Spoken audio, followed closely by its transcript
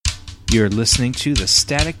You're listening to the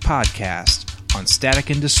Static Podcast on Static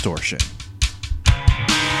and Distortion.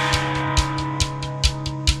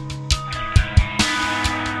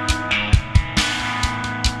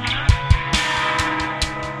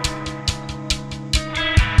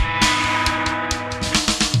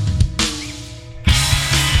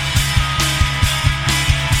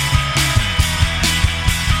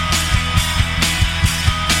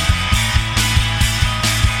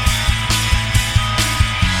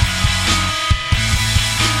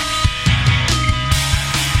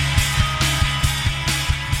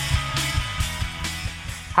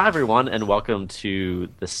 Hi, everyone, and welcome to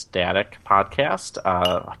the Static Podcast,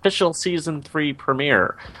 official Season 3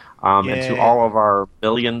 premiere. And to all of our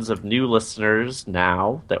millions of new listeners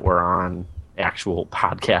now that we're on actual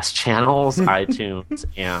podcast channels, iTunes,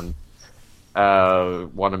 and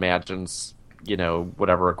one imagines,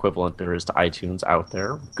 whatever equivalent there is to iTunes out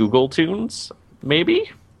there. Google Tunes, maybe?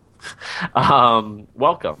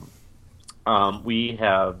 Welcome. We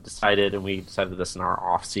have decided, and we decided this in our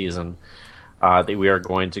off-season, that we are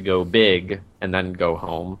going to go big and then go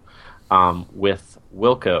home with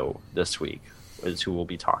Wilco this week, is who we'll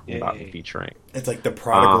be talking about and featuring. It's like the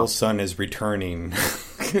prodigal son is returning.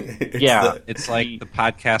 It's like the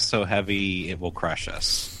podcast so heavy it will crush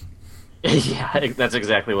us. Yeah, that's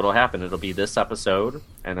exactly what will happen. It'll be this episode,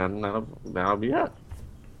 and then that'll be it.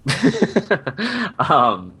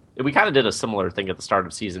 We kind of did a similar thing at the start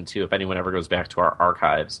of Season 2. If anyone ever goes back to our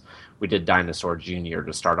archives, we did Dinosaur Jr.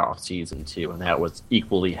 to start off Season 2, and that was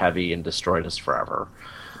equally heavy and destroyed us forever.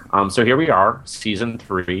 So here we are, Season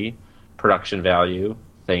 3, production value,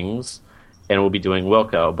 things, and we'll be doing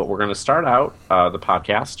Wilco. But we're going to start out the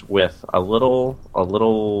podcast with a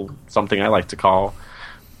little something I like to call...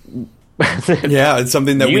 Yeah, it's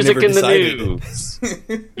something that we never decided.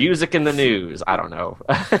 Music in the news. I don't know.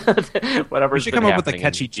 Whatever. We should come up with a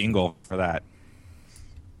catchy jingle for that.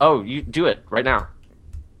 Oh, you do it right now.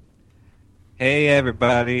 Hey,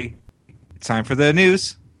 everybody. It's time for the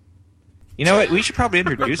news. You know what? We should probably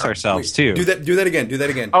introduce ourselves, too. Do that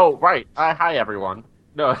again. Oh, right. Hi, everyone.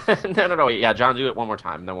 No. No. Yeah, John, do it one more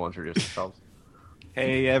time, and then we'll introduce ourselves.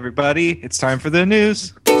 Hey, everybody. It's time for the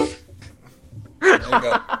news. There you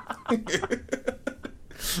go.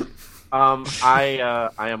 I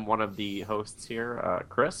am one of the hosts here,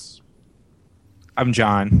 Chris. I'm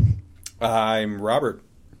John. I'm Robert.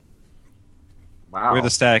 Wow, we're the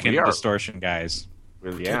Static and Distortion guys.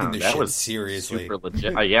 Yeah, that was seriously super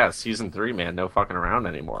legit. Yeah, Season 3, man, no fucking around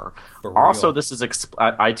anymore. For also, real. this is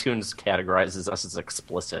iTunes categorizes us as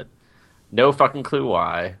explicit. No fucking clue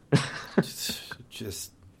why.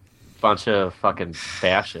 just bunch of fucking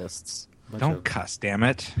fascists. Don't cuss, damn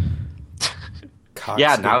it.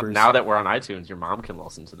 Yeah, now that we're on iTunes, your mom can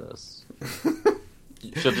listen to this.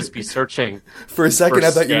 She'll just be searching. For a second,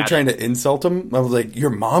 I thought you were trying to insult him. I was like,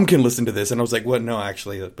 your mom can listen to this. And I was like, what? No,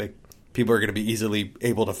 actually, like, people are going to be easily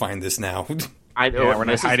able to find this now. I know. Yeah, we're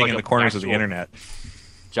not hiding in the corners of the internet.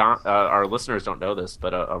 John, our listeners don't know this,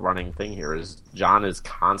 but a running thing here is John is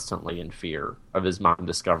constantly in fear of his mom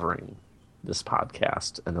discovering this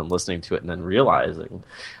podcast and then listening to it and then realizing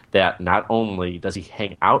that not only does he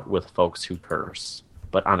hang out with folks who curse,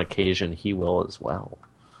 but on occasion he will as well.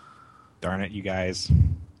 Darn it, you guys.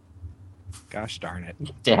 Gosh darn it.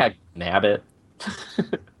 Dag nabbit.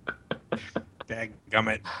 Dag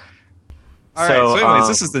gummit. All right, so anyways,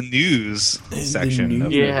 this is the news section of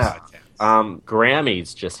the podcast.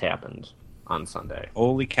 Grammys just happened on Sunday.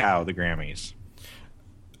 Holy cow, the Grammys.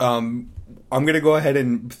 I'm going to go ahead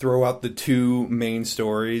and throw out the three main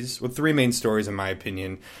stories in my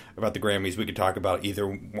opinion about the Grammys. We could talk about either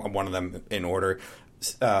one of them in order.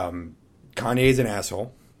 Kanye's an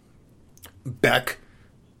asshole. Beck,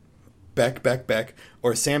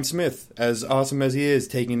 or Sam Smith, as awesome as he is,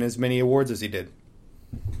 taking as many awards as he did.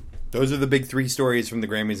 Those are the big three stories from the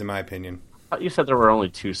Grammys in my opinion. I thought you said there were only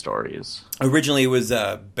two stories. Originally it was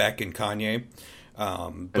Beck and Kanye.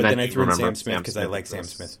 But then I threw in Sam Smith because I like Sam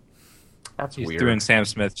Smith. That's weird. You threw in Sam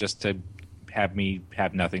Smith just to have me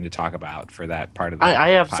have nothing to talk about for that part of the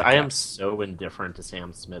podcast. I am so indifferent to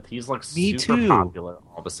Sam Smith. He's like me super too. Popular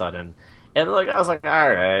all of a sudden. And like I was like, all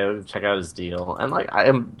right, check out his deal. And like I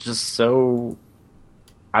am just so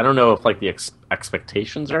I don't know if like the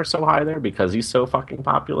expectations are so high there because he's so fucking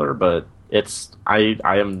popular, but I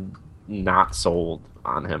am not sold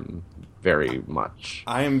on him very much.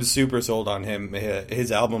 I am super sold on him.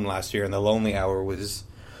 His album last year, "In the Lonely Hour," was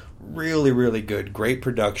really, really good. Great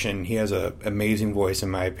production. He has an amazing voice,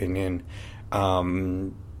 in my opinion.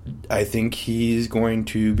 I think he's going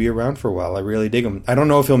to be around for a while. I really dig him. I don't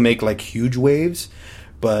know if he'll make like huge waves,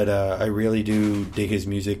 but I really do dig his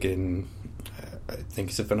music, and I think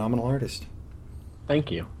he's a phenomenal artist.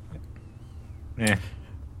 Thank you. Yeah. All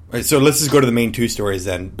right, so let's just go to the main two stories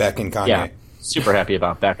then, Beck and Kanye. Yeah, super happy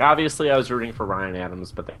about Beck. Obviously, I was rooting for Ryan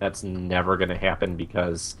Adams, but that's never going to happen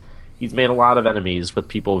because he's made a lot of enemies with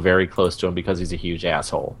people very close to him because he's a huge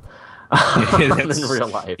asshole in real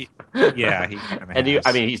life. He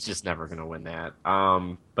and he's just never going to win that.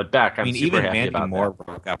 But Beck, I'm super even happy Mandy about Moore that.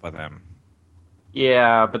 broke up with him.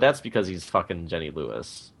 Yeah, but that's because he's fucking Jenny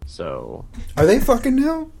Lewis. So Are they fucking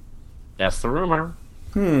now? that's the rumor.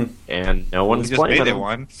 Hmm. And no one's We just blaming made it him.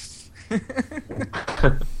 one.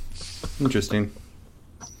 Interesting.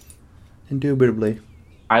 Indubitably.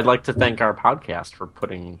 I'd like to thank our podcast for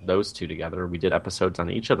putting those two together. We did episodes on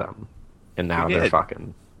each of them, and now We they're did.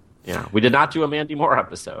 fucking. Yeah, we did not do a Mandy Moore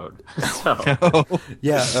episode. So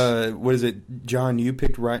Yeah, what is it? John, you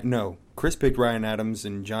picked Ryan. No, Chris picked Ryan Adams,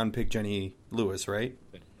 and John picked Jenny Lewis, right?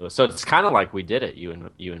 it's kind of like we did it, you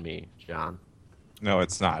and me, John. No,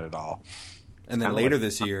 it's not at all. And then kinda later like-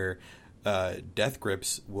 this year, Death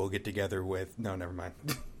Grips will get together with. No, never mind.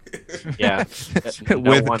 Yeah, no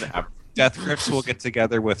With- one ever. Death Grips will get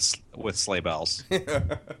together with sleigh bells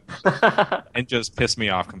and just piss me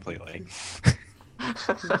off completely.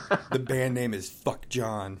 The band name is Fuck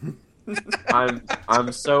John.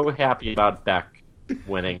 I'm so happy about Beck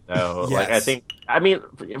winning though. Yes.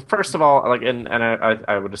 First of all,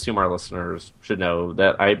 I would assume our listeners should know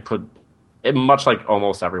that I put, much like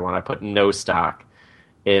almost everyone, I put no stock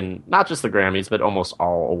in not just the Grammys but almost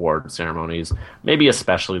all award ceremonies. Maybe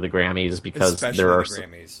especially the Grammys because Especially there are the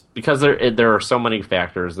Grammys. because there are so many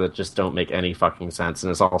factors that just don't make any fucking sense,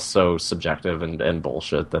 and it's all so subjective and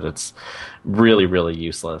bullshit that it's really, really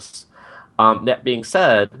useless. That being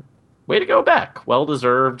said, way to go, Beck. Well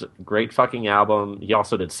deserved. Great fucking album. He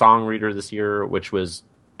also did Songreader this year, which was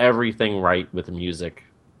everything right with the music,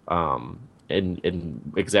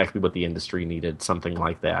 and exactly what the industry needed, something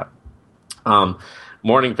like that.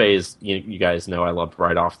 Morning Phase, you guys know I loved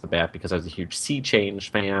right off the bat because I was a huge Sea Change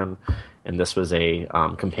fan, and this was a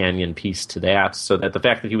companion piece to that. So that the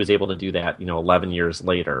fact that he was able to do that, 11 years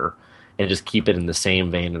later, and just keep it in the same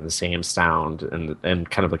vein and the same sound and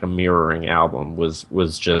kind of like a mirroring album was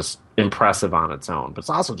just impressive on its own. But it's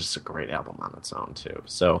also just a great album on its own too.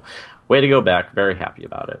 So, way to go, Beck. Very happy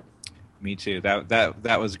about it. Me too.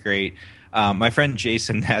 That was great. My friend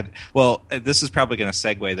Jason had. Well, this is probably going to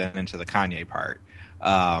segue then into the Kanye part.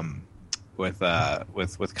 With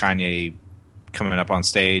Kanye coming up on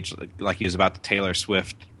stage like he was about to Taylor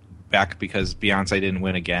Swift back because Beyonce didn't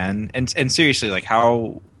win again. And seriously, like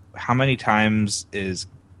how many times is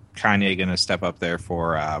Kanye going to step up there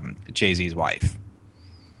for Jay-Z's wife?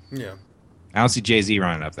 Yeah. I don't see Jay-Z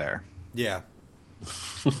running up there. Yeah.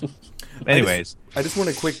 Anyways, I just want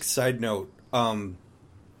a quick side note. I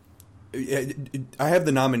have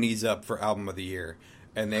the nominees up for Album of the Year,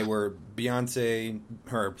 and they were Beyonce,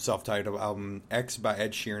 her self-titled album, X by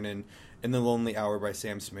Ed Sheeran, In the Lonely Hour by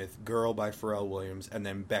Sam Smith, Girl by Pharrell Williams, and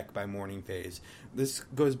then Beck by Morning Phase. This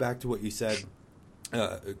goes back to what you said,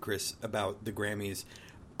 Chris, about the Grammys.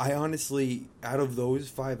 I honestly, out of those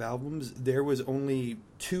 5 albums, there was only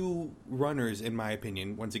 2 runners, in my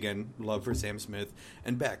opinion. Once again, love for Sam Smith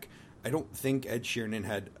and Beck. I don't think Ed Sheeran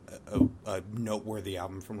had a noteworthy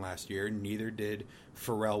album from last year. Neither did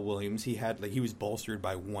Pharrell Williams. He was bolstered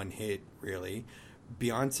by one hit, really.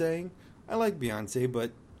 Beyonce, I like Beyonce, but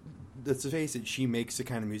let's face it, she makes the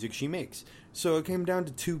kind of music she makes. So it came down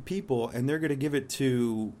to 2 people, and they're going to give it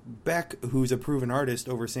to Beck, who's a proven artist,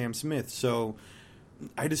 over Sam Smith. So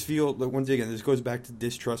I just feel that, once again, this goes back to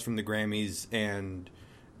distrust from the Grammys and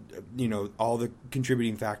all the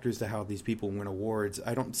contributing factors to how these people win awards.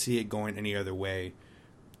 I don't see it going any other way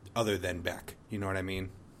other than Beck. You know what I mean?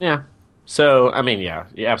 Yeah. So, yeah,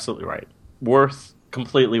 you're absolutely right.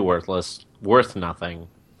 Completely worthless, worth nothing.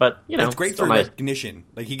 But, it's great for nice. recognition.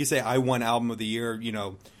 Like, he could say, I won Album of the Year,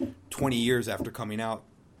 20 years after coming out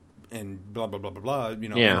and blah, blah, blah, blah, blah.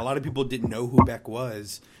 Yeah. And a lot of people didn't know who Beck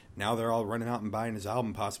was. Now they're all running out and buying his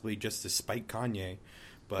album, possibly just to spite Kanye.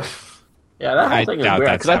 But... Yeah, that whole I thing is doubt weird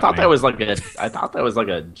that's because I thought happening. that was like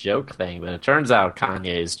a joke thing, but it turns out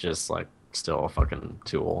Kanye's just like still a fucking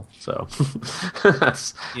tool. So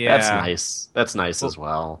that's nice. That's nice as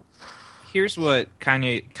well. here's what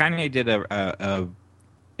Kanye did a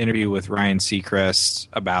interview with Ryan Seacrest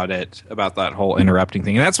about that whole interrupting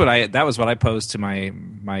thing, and that was what I posed to my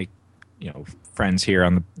friends here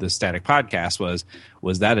on the Static Podcast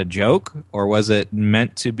was that a joke, or was it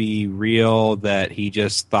meant to be real that he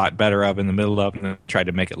just thought better of in the middle of and tried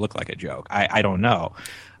to make it look like a joke? I don't know.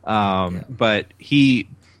 But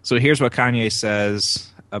so here's what Kanye says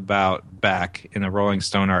about Beck in a Rolling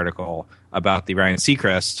Stone article about the Ryan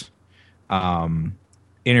Seacrest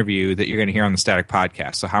interview that you're going to hear on the Static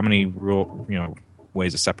Podcast. So how many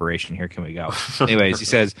ways of separation here can we go? Anyways, he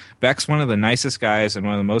says, Beck's one of the nicest guys and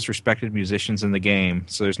one of the most respected musicians in the game,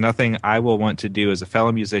 so there's nothing I will want to do as a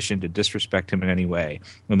fellow musician to disrespect him in any way.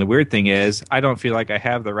 And the weird thing is, I don't feel like I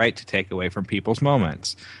have the right to take away from people's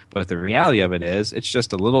moments. But the reality of it is, it's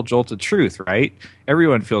just a little jolt of truth, right?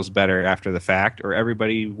 Everyone feels better after the fact, or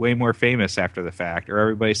everybody way more famous after the fact, or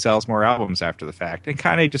everybody sells more albums after the fact. And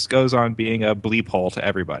kind of just goes on being a bleep hole to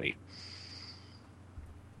everybody.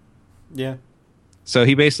 Yeah. So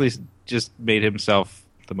he basically just made himself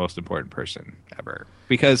the most important person ever.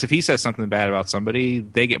 Because if he says something bad about somebody,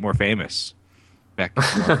 they get more famous. Beck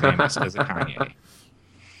gets more famous as a Kanye.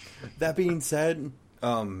 That being said,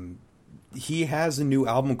 he has a new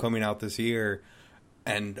album coming out this year,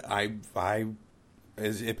 and I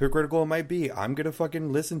as hypocritical it might be, I'm gonna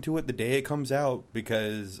fucking listen to it the day it comes out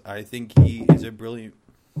because I think he is a brilliant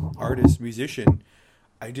artist, musician.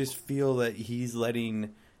 I just feel that he's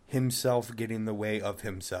letting himself get in the way of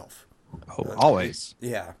himself. Oh, always.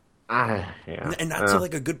 Yeah. Yeah. And that's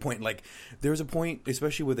like a good point. Like, there's a point,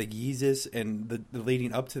 especially with like Yeezus and the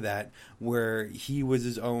leading up to that, where he was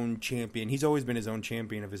his own champion. He's always been his own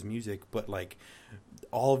champion of his music, but like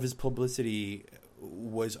all of his publicity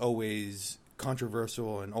was always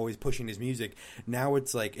controversial and always pushing his music. Now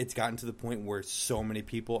it's like it's gotten to the point where so many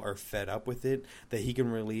people are fed up with it that he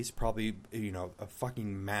can release probably a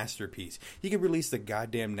fucking masterpiece. He could release the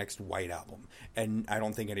goddamn next White Album, and I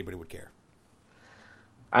don't think anybody would care.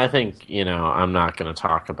 I think I'm not going to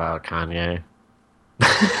talk about Kanye.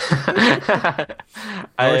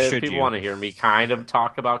 If people want to hear me kind of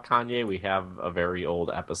talk about Kanye, we have a very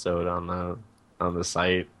old episode on the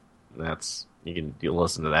site. You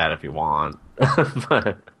listen to that if you want.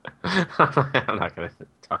 But I'm not going to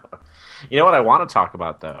talk about. You know what I want to talk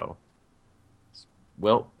about though?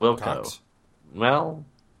 Wilco. Cox. Well,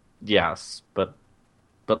 yes, but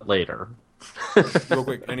later. Real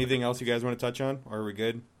quick, anything else you guys want to touch on? Or are we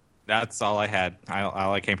good? That's all I had.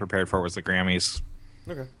 All I came prepared for was the Grammys.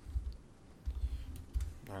 Okay.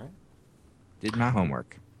 All right. Did my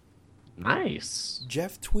homework. Nice.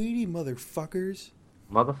 Jeff Tweedy, motherfuckers.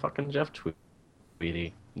 Motherfucking Jeff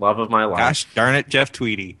Tweedy. Love of my life. Gosh darn it, Jeff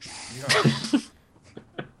Tweedy.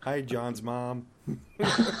 Hi, John's mom.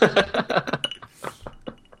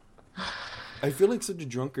 I feel like such a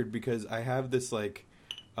drunkard because I have this like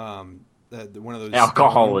one of those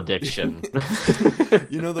alcohol addiction.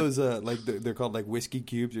 You know those like they're called like whiskey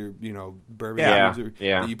cubes or bourbon cubes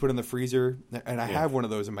that you put in the freezer, and I have one of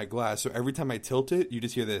those in my glass. So every time I tilt it, you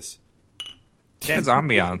just hear this. It's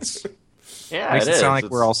ambiance. Yeah, makes it sound like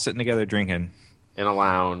we're all sitting together drinking in a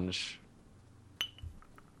lounge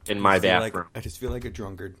in my bathroom. I just feel like a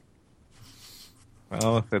drunkard.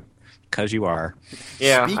 Well, because you are.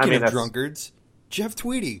 Yeah. Speaking of drunkards, Jeff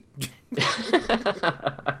Tweedy.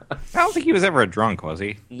 I don't think he was ever a drunk, was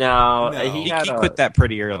he? No. He quit that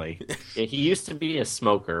pretty early. He used to be a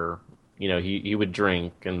smoker. He would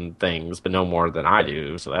drink and things, but no more than I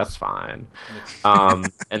do, so that's fine.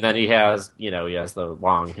 And then he has the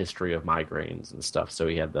long history of migraines and stuff, so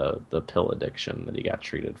he had the pill addiction that he got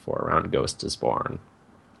treated for around Ghost is Born.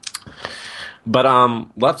 But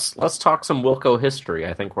let's talk some Wilco history.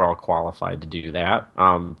 I think we're all qualified to do that.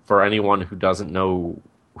 For anyone who doesn't know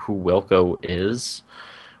who Wilco is,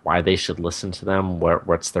 why they should listen to them,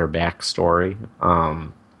 what's their backstory.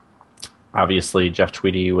 Obviously, Jeff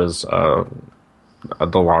Tweedy was a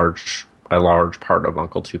large part of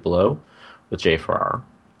Uncle Tupelo with J4R.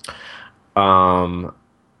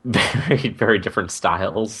 Very, very different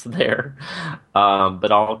styles there,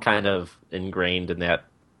 but all kind of ingrained in that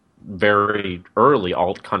very early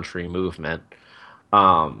alt country movement,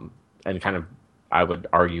 and kind of, I would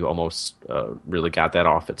argue, almost really got that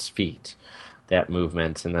off its feet, that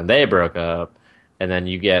movement, and then they broke up. And then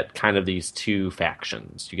you get kind of these two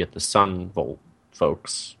factions. You get the Sun Volt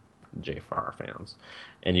folks, J4R fans,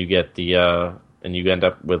 and you get and you end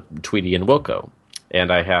up with Tweedy and Wilco.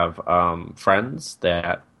 And I have friends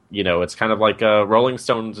that, it's kind of like Rolling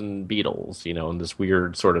Stones and Beatles, in this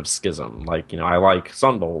weird sort of schism. Like, I like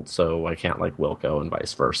Sun Volt, so I can't like Wilco, and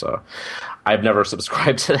vice versa. I've never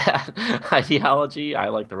subscribed to that ideology. I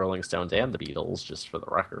like the Rolling Stones and the Beatles, just for the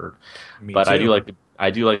record. But too. I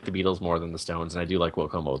do like the Beatles more than the Stones, and I do like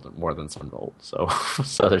Wilco more than Sun Volt. So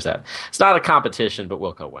there's that. It's not a competition, but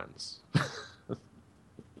Wilco wins.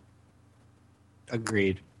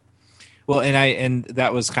 Agreed. Well, and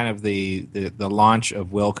that was kind of the launch of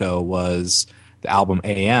Wilco was the album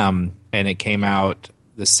AM, and it came out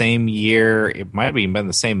the same year. It might have even been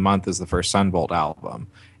the same month as the first Sun Volt album.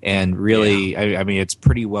 And really, I mean, it's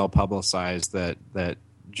pretty well publicized that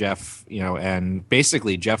Jeff, and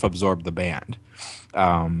basically Jeff absorbed the band.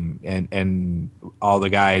 And all the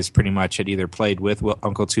guys pretty much had either played with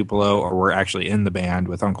Uncle Tupelo or were actually in the band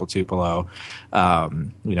with Uncle Tupelo.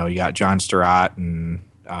 You got John Sturratt and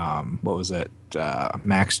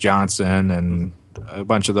Max Johnson and a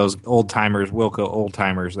bunch of those Wilco old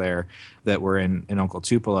timers there that were in Uncle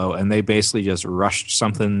Tupelo, and they basically just rushed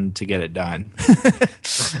something to get it done.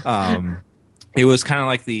 It was kind of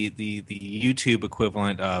like the YouTube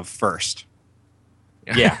equivalent of First.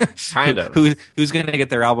 Yeah, kind of. Who's going to get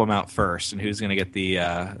their album out first, and who's going to get the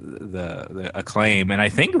acclaim? And I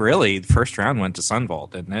think really the first round went to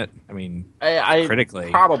Sunvolt, didn't it? I mean, critically,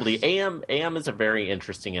 probably. AM is a very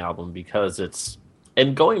interesting album because it's,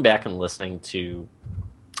 and going back and listening to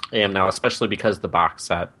AM now, especially because the box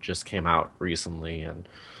set just came out recently, and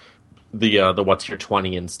the What's Your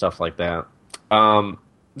 20 and stuff like that.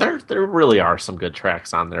 There really are some good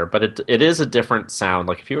tracks on there, but it is a different sound.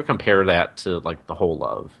 Like if you were to compare that to like The Whole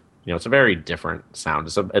Love, it's a very different sound.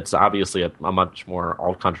 It's obviously a much more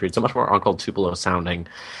alt country. It's a much more Uncle Tupelo sounding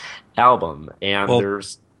album, and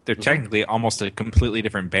they're technically almost a completely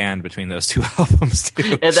different band between those two albums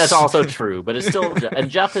too. And that's also true, but it's still, and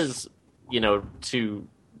Jeff is, and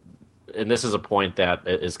this is a point that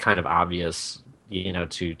is kind of obvious,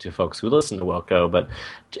 to folks who listen to Wilco, but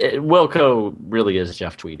Wilco really is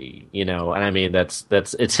Jeff Tweedy, and I mean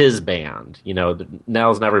it's his band,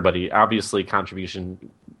 Nels and everybody, obviously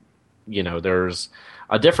contribution, there's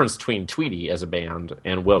a difference between Tweedy as a band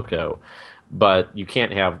and Wilco, but you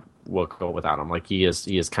can't have Wilco without him. Like he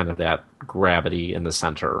is kind of that gravity in the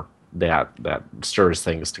center that stirs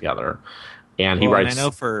things together, and he writes. And I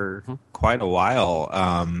know for quite a while,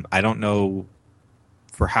 I don't know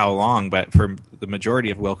for how long, but for the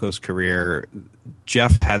majority of Wilco's career,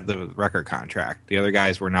 Jeff had the record contract. The other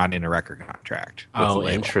guys were not in a record contract. Oh,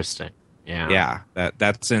 interesting. Yeah.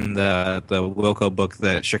 That's in the Wilco book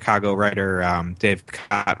that Chicago writer Dave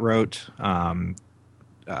Cott wrote,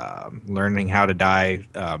 Learning How to Die.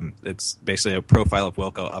 It's basically a profile of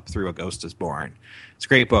Wilco up through A Ghost Is Born. It's a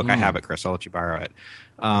great book. I have it, Chris. I'll let you borrow it.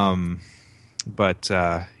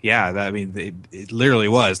 It literally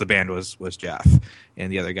was, the band was Jeff,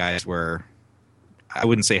 and the other guys were, I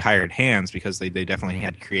wouldn't say hired hands, because they definitely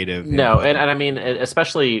had creative input. No, and I mean,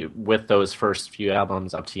 especially with those first few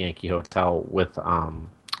albums up to Yankee Hotel with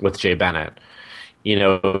Jay Bennett,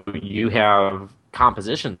 you have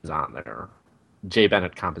compositions on there, Jay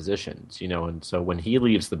Bennett compositions, and so when he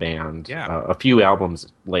leaves the band, a few albums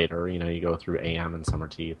later, you go through AM and Summer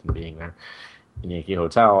Teeth and Being There in Yankee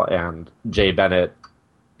Hotel, and Jay Bennett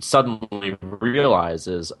suddenly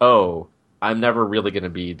realizes, I'm never really going to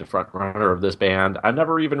be the front runner of this band. I'm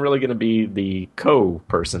never even really going to be the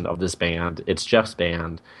co-person of this band. It's Jeff's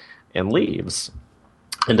band, and leaves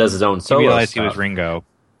and does his own solo. He realized stuff. He was Ringo.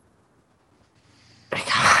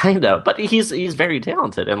 Kind of, but he's very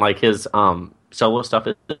talented, and like his solo stuff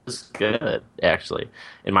is good, actually,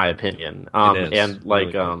 in my opinion. And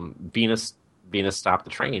like really Venus Stop the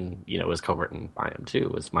Train, is co-written by him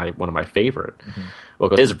too. Is one of my favorite.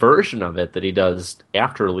 Wilco. His version of it that he does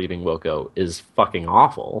after leaving Wilco is fucking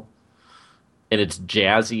awful, and it's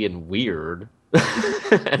jazzy and weird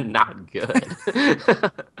and not good.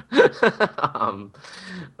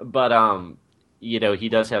 He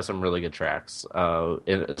does have some really good tracks,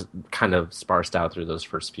 kind of sparsed out through those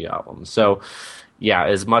first few albums. So, yeah,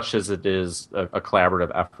 as much as it is a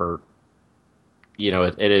collaborative effort,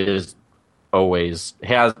 it is always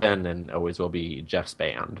has been and always will be Jeff's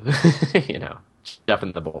band. Jeff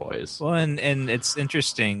and the Boys. Well, and it's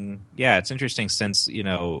interesting. Yeah, it's interesting since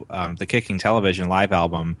the Kicking Television live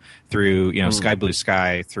album through Sky Blue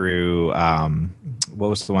Sky, through what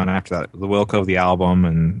was the one after that? The Wilco the album,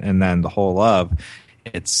 and then The Whole Love.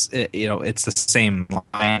 It's the same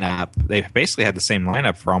lineup. They've basically had the same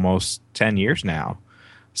lineup for almost 10 years now.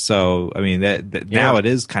 So I mean now it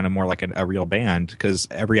is kind of more like a real band, because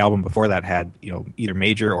every album before that had either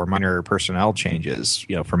major or minor personnel changes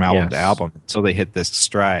from album to album until they hit this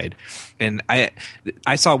stride. And I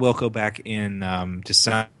saw Wilco back in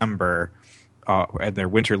December at their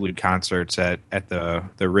Winterlude concerts at the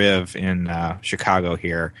Riv in Chicago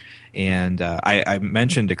here, and I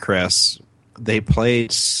mentioned to Chris they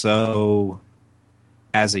played so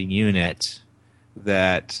as a unit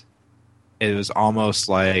that it was almost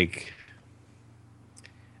like,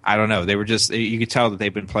 I don't know. They were just, you could tell that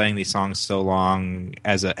they've been playing these songs so long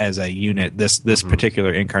as a unit. This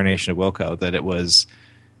particular incarnation of Wilco, that it was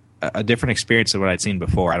a different experience than what I'd seen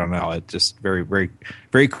before. I don't know. It's just very, very,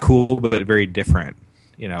 very cool, but very different.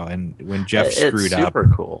 And when Jeff screwed up,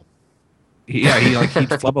 super cool.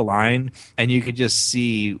 he'd flub a line, and you could just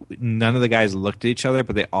see none of the guys looked at each other,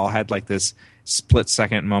 but they all had like this split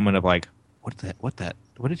second moment of like, what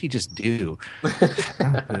did he just do?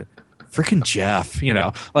 Freaking Jeff,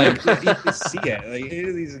 like you could see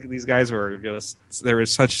it. Like these guys were just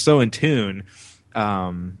so in tune,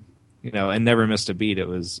 and never missed a beat. It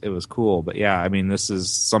was cool. But yeah, I mean, this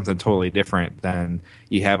is something totally different than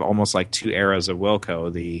you have almost like two eras of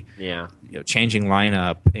Wilco, the changing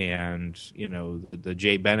lineup and the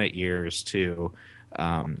Jay Bennett years to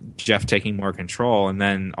Jeff taking more control and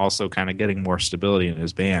then also kind of getting more stability in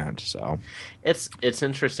his band. So it's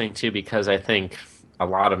interesting too, because I think a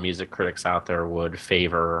lot of music critics out there would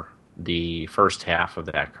favor the first half of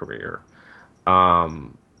that career. But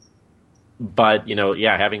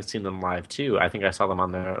having seen them live too, I think I saw them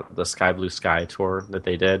on the Sky Blue Sky tour that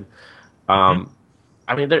they did. I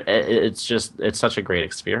mean, it's such a great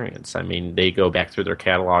experience. I mean, they go back through their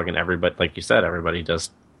catalog, and everybody, like you said, everybody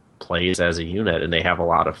just plays as a unit, and they have a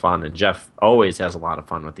lot of fun. And Jeff always has a lot of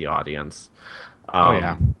fun with the audience.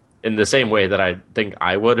 In the same way that I think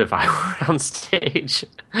I would if I were on stage,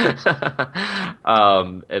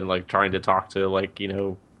 and like trying to talk to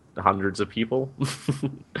hundreds of people.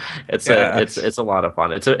 It's a lot of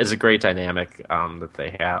fun. It's a great dynamic that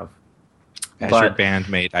they have. As your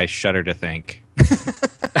bandmate, I shudder to think.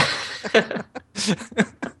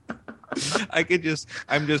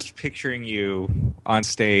 I'm just picturing you on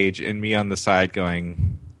stage and me on the side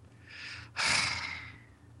going,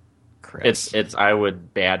 Chris. I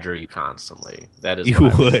would badger you constantly. That is you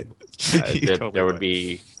would. There would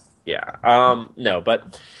be, no,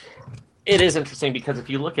 but it is interesting because if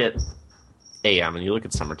you look at AM and you look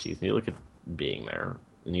at Summerteeth and you look at Being There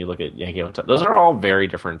and you look at Yankee Hotel, those are all very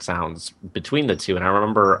different sounds between the two. And I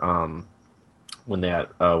remember when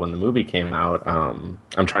the movie came out, I'm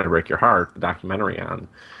Trying to Break Your Heart, the documentary on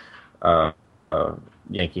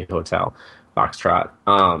Yankee Hotel, Foxtrot.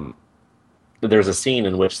 There's a scene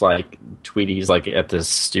in which like Tweedy's like at this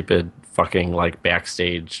stupid fucking like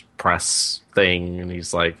backstage press thing, and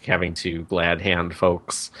he's like having to glad hand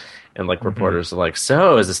folks, and like reporters are like,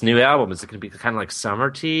 "So, is this new album? Is it going to be kind of like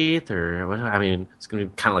Summerteeth, or what? I mean, it's going to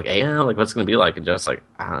be kind of like AM. Like, what's it going to be like?" And just like,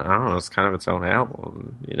 I don't know, it's kind of its own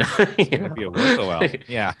album, It's going to be a Wilco album,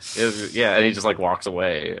 yeah. And he just like walks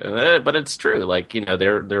away, but it's true. Like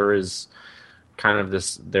there is kind of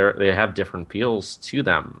this, they have different feels to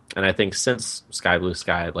them, and I think since Sky Blue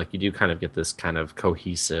Sky, like you do kind of get this kind of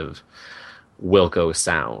cohesive Wilco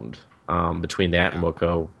sound between that and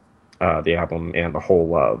Wilco, the album, and The Whole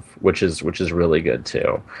Love, which is really good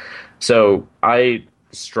too. So I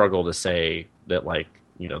struggle to say that like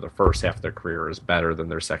the first half of their career is better than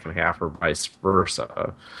their second half or vice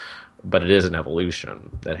versa, but it is an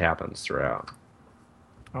evolution that happens throughout.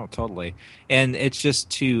 Oh, totally. And it's just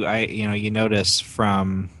too, you notice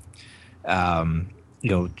from,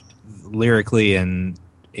 lyrically and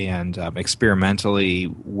experimentally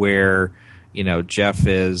where, Jeff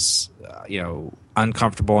is,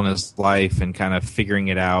 uncomfortable in his life and kind of figuring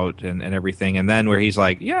it out and everything. And then where he's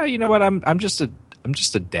like, yeah, you know what? I'm just a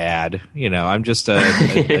dad, I'm just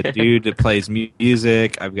a dude that plays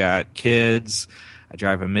music. I've got kids. I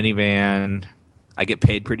drive a minivan. I get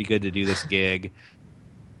paid pretty good to do this gig.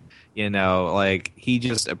 Like he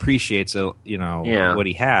just appreciates, what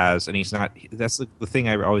he has, and he's not. That's the thing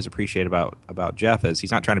I always appreciate about Jeff is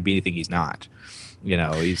he's not trying to be anything he's not.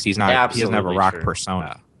 He's not. Absolutely, he doesn't have a rock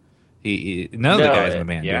persona. None of the guys in the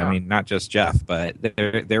band do. I mean, not just Jeff, but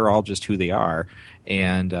they're all just who they are,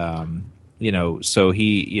 and so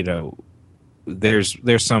he,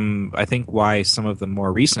 there's some. I think why some of the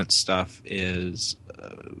more recent stuff is,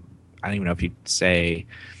 I don't even know if you'd say.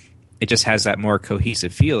 It just has that more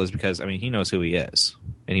cohesive feel is because, I mean, he knows who he is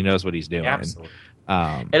and he knows what he's doing. Absolutely.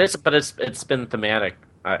 It's been thematic,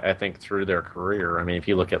 I think, through their career. I mean, if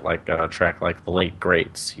you look at like a track like The Late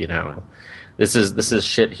Greats, this is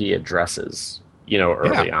shit he addresses,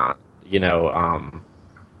 early on,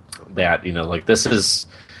 that, like this is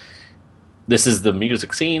the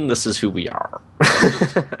music scene. This is who we are.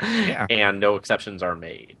 And no exceptions are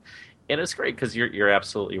made. And it's great because you're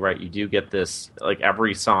absolutely right. You do get this, like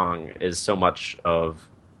every song is so much of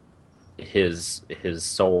his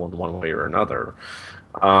soul in one way or another,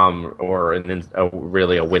 or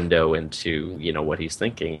really a window into what he's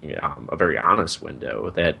thinking, a very honest window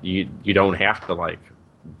that you don't have to like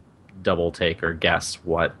double take or guess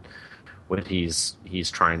what he's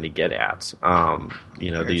trying to get at.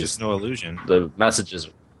 There's just no illusion. The messages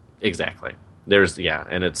exactly.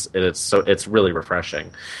 And it's really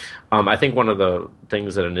refreshing. I think one of the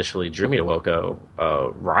things that initially drew me to Wilco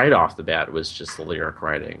right off the bat was just the lyric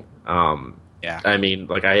writing. Yeah. I mean,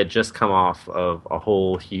 like I had just come off of a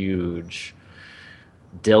whole huge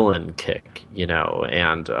Dylan kick,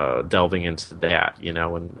 and delving into that,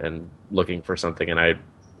 and looking for something, and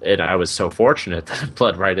I was so fortunate that it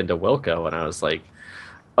bled right into Wilco, and I was like,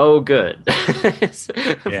 oh, good,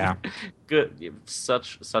 Yeah. good,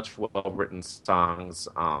 such well written songs,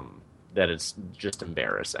 that it's just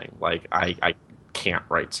embarrassing. Like I can't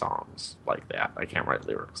write songs like that. I can't write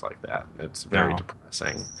lyrics like that. It's very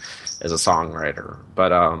depressing as a songwriter.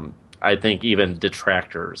 But I think even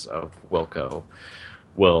detractors of Wilco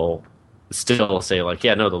will still say like,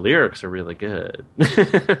 yeah, no, the lyrics are really good.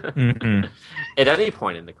 Mm-hmm. At any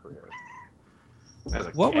point in the career.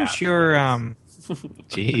 What was your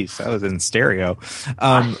Jeez, that was in stereo.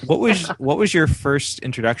 What was your first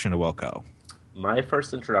introduction to Wilco? My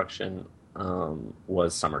first introduction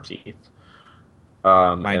was Summer Teeth.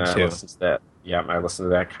 Mine and too. I listened to that. Yeah, I listened to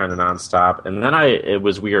that kind of nonstop. And then it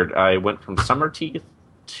was weird. I went from Summer Teeth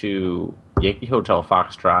to Yankee Hotel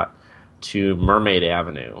Foxtrot to Mermaid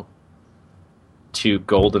Avenue to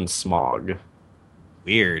Golden Smog.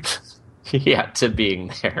 Weird. Yeah, to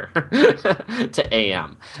being there. To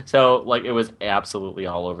AM. So like it was absolutely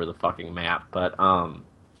all over the fucking map. But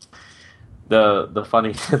the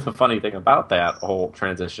funny thing about that whole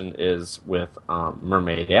transition is with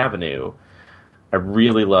Mermaid Avenue, I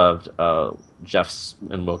really loved Jeff's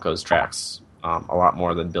and Wilco's tracks a lot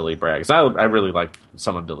more than Billy Bragg's. I really liked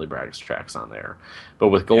some of Billy Bragg's tracks on there, but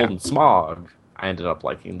with Golden Smog, I ended up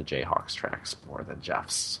liking the Jayhawks tracks more than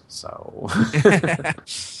Jeff's. So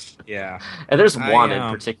yeah, and there's one in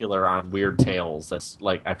particular on Weird Tales that's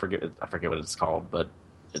like I forget what it's called, but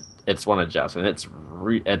it's one of Jeff's, and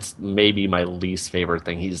it's maybe my least favorite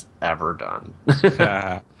thing he's ever done.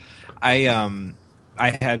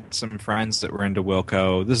 I had some friends that were into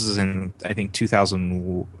Wilco. This is in, I think,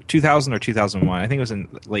 2000 or 2001. I think it was in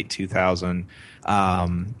late 2000.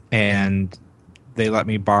 And they let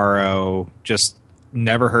me borrow, just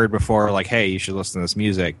never heard before, like, hey, you should listen to this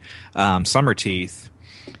music, Summer Teeth.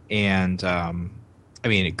 And, I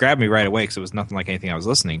mean, it grabbed me right away because it was nothing like anything I was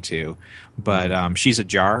listening to. But She's a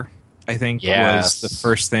Jar, I think, was the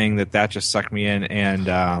first thing that just sucked me in.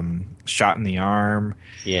 And Shot in the Arm.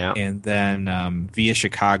 Yeah, and then Via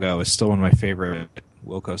Chicago is still one of my favorite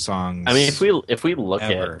Wilco songs. I mean, if we look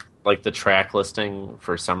at like the track listing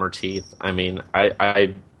for Summer Teeth, I mean,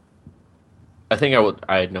 I think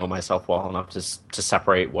I know myself well enough to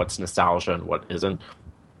separate what's nostalgia and what isn't.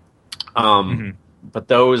 But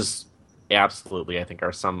those absolutely, I think,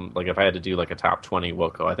 are some, like if I had to do like a top 20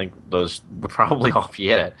 Wilco, I think those would probably all be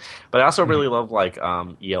it. But I also really love like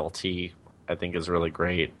ELT. I think is really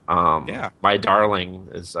great. My Darling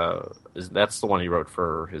is that's the one he wrote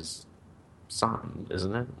for his son,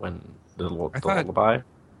 isn't it? When the lullaby.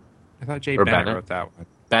 I thought Jay Bennett wrote that one.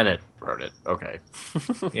 Bennett wrote it. Okay.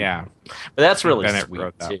 Yeah, but that's really Bennett sweet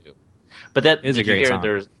wrote that. too. But that is a great song.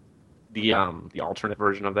 There's the alternate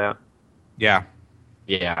version of that. Yeah,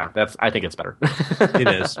 I think it's better. It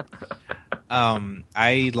is.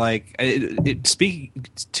 I like it. Speak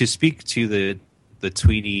to the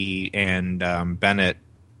Tweedy and Bennett,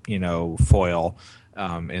 foil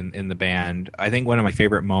in the band. I think one of my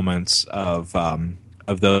favorite moments of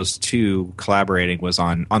those two collaborating was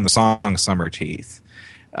on the song "Summer Teeth,"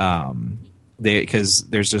 because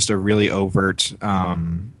there's just a really overt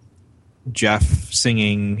Jeff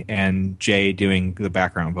singing and Jay doing the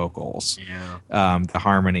background vocals, the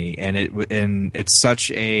harmony, and it's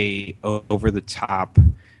such a over the top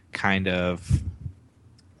kind of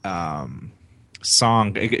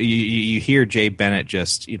song. You hear Jay Bennett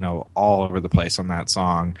just all over the place on that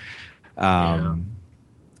song, and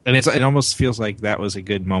it almost feels like that was a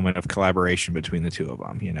good moment of collaboration between the two of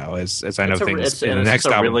them. As I know things in the next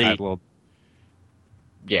album had a little.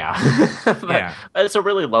 Yeah, it's a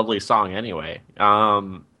really lovely song. Anyway,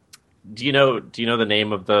 do you know the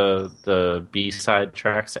name of the B-side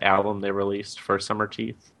tracks album they released for Summer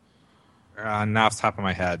Teeth? Not off the top of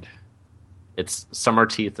my head. It's Summer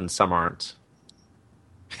Teeth and Some Aren't.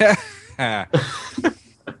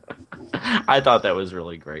 I thought that was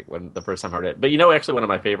really great when the first time I heard it. But actually one of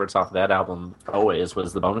my favorites off of that album always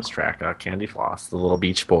was the bonus track, Candy Floss, the little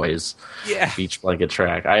Beach Boys beach blanket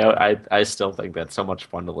track. I still think that's so much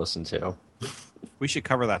fun to listen to. We should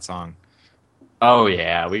cover that song. Oh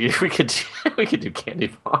yeah, we could do Candy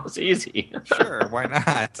Floss easy. Sure, why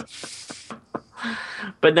not?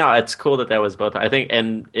 But no, it's cool that was both. I think,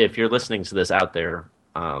 and if you're listening to this out there,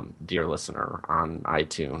 dear listener on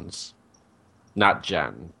iTunes, not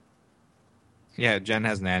Jen. Yeah, Jen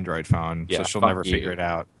has an Android phone, so she'll never figure it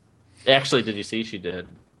out. Actually, did you see she did?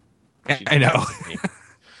 I know.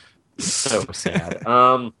 So sad.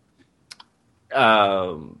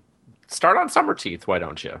 Start on Summer Teeth, why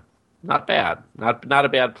don't you? Not bad. Not a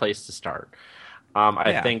bad place to start. I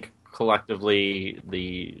Yeah. think collectively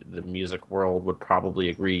the music world would probably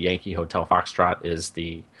agree Yankee Hotel Foxtrot is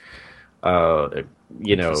the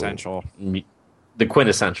you know Essential. the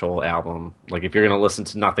quintessential album. Like if you're going to listen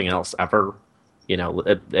to nothing else ever,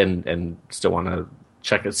 and still want to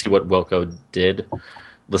check and see what Wilco did,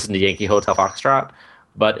 listen to Yankee Hotel Foxtrot.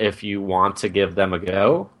 But if you want to give them a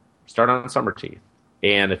go, start on Summer Teeth.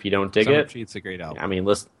 And if you don't dig Summer it, Teeth's a great album. I mean,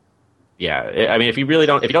 listen. Yeah, I mean, if you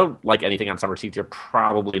don't like anything on Summer Teeth, you're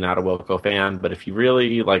probably not a Wilco fan. But if you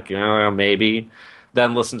really like, maybe,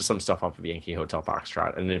 then listen to some stuff off of Yankee Hotel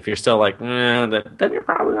Foxtrot. And if you're still like, then you're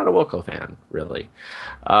probably not a Wilco fan, really.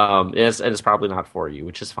 It's probably not for you,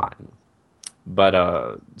 which is fine.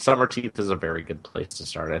 But Summer Teeth is a very good place to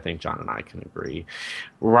start. I think John and I can agree.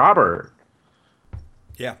 Robert,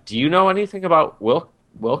 Yeah. do you know anything about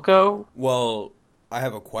Wilco? Well, I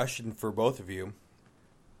have a question for both of you.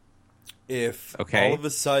 If Okay. all of a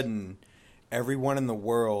sudden everyone in the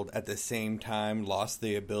world at the same time lost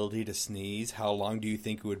the ability to sneeze, how long do you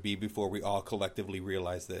think it would be before we all collectively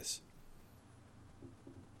realize this?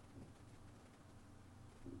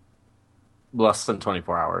 Less than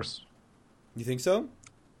 24 hours. You think so?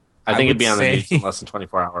 I think would it'd be on the say- news in less than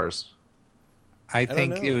 24 hours. I don't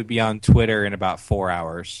think know. it would be on Twitter in about 4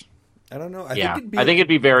 hours. I don't know. I think it'd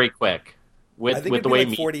be very quick. I With think with it'd the be way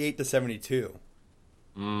like 48 to 72.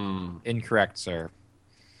 Incorrect, sir.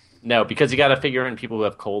 No, because you got to figure in people who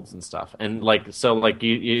have colds and stuff, and you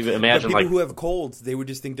But imagine people like who have colds, they would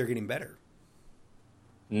just think they're getting better.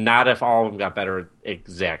 not if all of them got better at the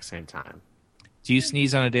exact same time. Do you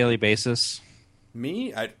sneeze on a daily basis?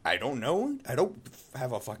 Me? I don't know. I don't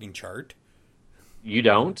have a fucking chart. You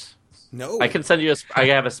don't? No. I can send you I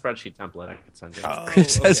have a spreadsheet template I can send you. Oh,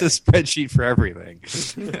 It has a okay. spreadsheet for everything.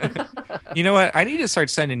 You know what? I need to start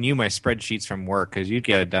sending you my spreadsheets from work because you'd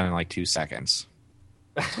get it done in like 2 seconds.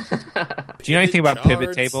 Do you know anything about pivot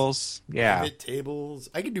charts, tables? Yeah. Pivot tables.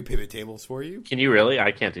 I can do pivot tables for you. Can you really?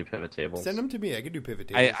 I can't do pivot tables. Send them to me. I can do pivot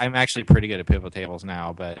tables. I'm actually pretty good at pivot tables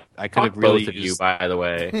now, but I could Fuck have really both of you, used... by the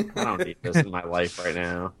way. I don't need this in my life right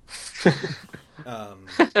now.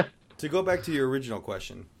 To go back to your original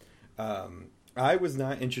question, I was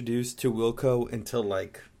not introduced to Wilco until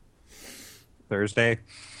like Thursday.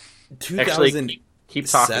 2000, Actually, keep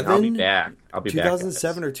talking. I'll be back.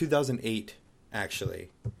 2007 or 2008, actually.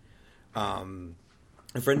 A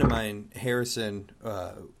friend of mine, Harrison,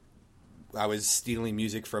 I was stealing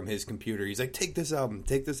music from his computer. He's like, take this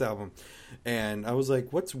album. And I was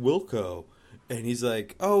like, what's Wilco? And he's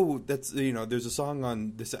like, oh, that's, there's a song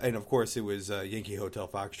on this. And of course it was Yankee Hotel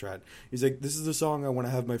Foxtrot. He's like, this is the song I want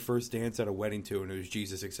to have my first dance at a wedding to. And it was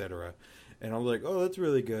Jesus, etc. And I was like, oh, that's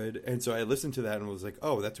really good. And so I listened to that and was like,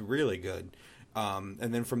 oh, that's really good. And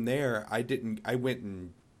then from there, I went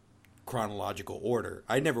in chronological order.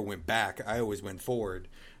 I never went back. I always went forward.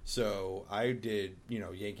 So I did,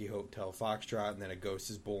 Yankee Hotel Foxtrot, and then A Ghost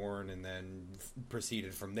Is Born, and then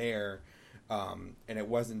proceeded from there. And it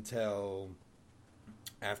wasn't until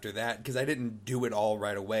after that, because I didn't do it all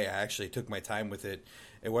right away. I actually took my time with it.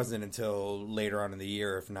 It wasn't until later on in the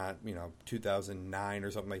year, if not, 2009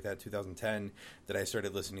 or something like that, 2010, that I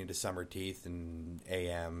started listening to Summer Teeth and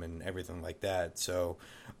AM and everything like that. So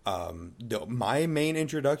my main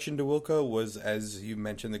introduction to Wilco was, as you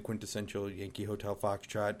mentioned, the quintessential Yankee Hotel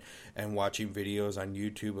Foxtrot and watching videos on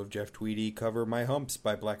YouTube of Jeff Tweedy cover My Humps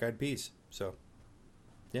by Black Eyed Peas. So,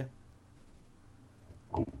 yeah.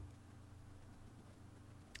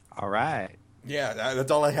 All right. Yeah,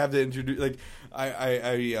 that's all I have to introduce. Like,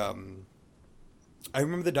 I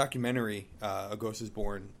remember the documentary "A Ghost Is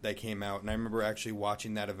Born" that came out, and I remember actually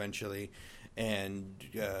watching that eventually, and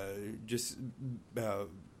just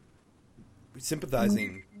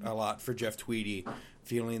sympathizing a lot for Jeff Tweedy,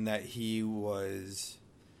 feeling that he was.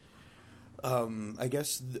 I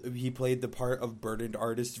guess he played the part of burdened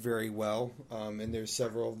artist very well, and there's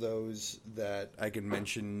several of those that I can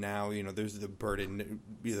mention now. There's the burdened,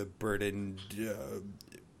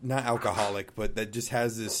 not alcoholic, but that just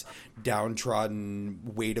has this downtrodden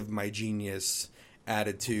weight of my genius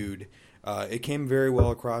attitude. It came very well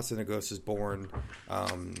across in A Ghost Is Born,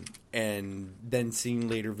 and then seeing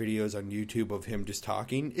later videos on YouTube of him just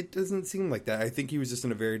talking, it doesn't seem like that. I think he was just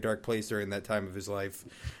in a very dark place during that time of his life.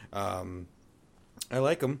 I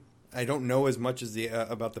like him. I don't know as much as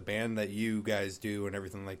about the band that you guys do and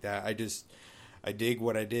everything like that. I dig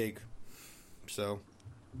what I dig. So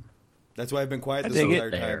that's why I've been quiet this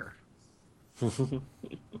entire time.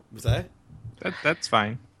 Was that? That's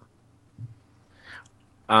fine.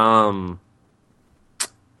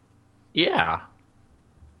 Yeah.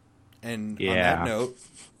 And Yeah. on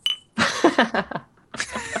that note,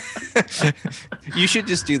 You should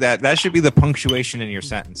just do that. That should be the punctuation in your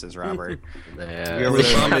sentences, Robert.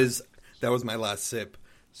 the problem is that was my last sip,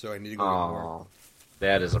 so I need to go get more. Oh,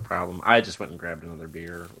 that is a problem. I just went and grabbed another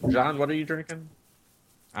beer. John, what are you drinking?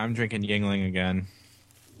 I'm drinking Yingling again.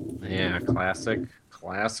 Yeah, classic.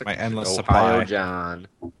 My endless Ohio supply. John.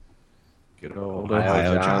 Good old Ohio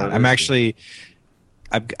Ohio John. John. I'm actually,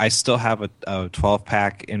 I still have a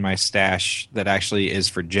 12-pack in my stash that actually is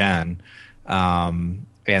for Jen.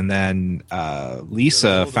 And then Lisa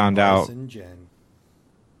Good old found out. Arson Jen.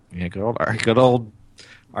 Yeah, good old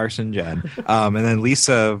Arson Jen. And then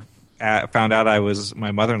Lisa found out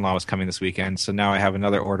my mother-in-law was coming this weekend, so now I have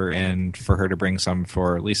another order in for her to bring some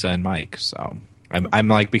for Lisa and Mike. So I'm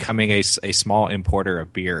like becoming a small importer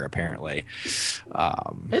of beer, apparently.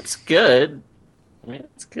 It's good. I mean,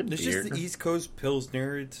 it's good It's beer. just the East Coast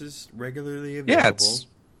Pilsner. It's just regularly available. Yeah,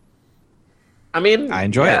 I mean, I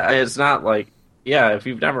enjoy it. It's not like, if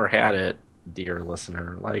you've never had it, dear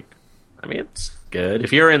listener, it's good.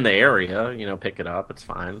 If you're in the area, pick it up. It's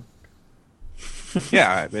fine.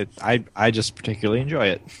 yeah, I just particularly enjoy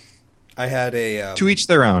it. I had a To each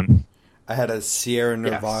their own. I had a Sierra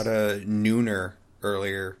Nevada Nooner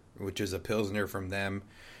earlier, which is a Pilsner from them.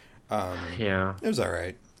 Yeah. It was all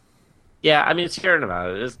right. Yeah, I mean, Sierra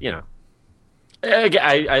Nevada is,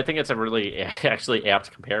 I think it's a really actually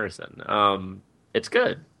apt comparison. It's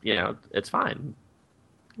good. It's fine.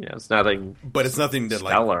 It's nothing. But it's nothing to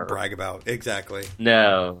stellar. brag about. Exactly.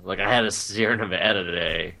 No, I had a Sierra Nevada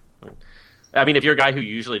today. I mean, if you're a guy who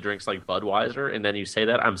usually drinks like Budweiser and then you say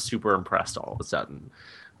that, I'm super impressed all of a sudden.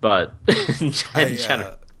 But I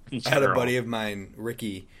had a buddy of mine,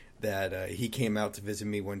 Ricky, that he came out to visit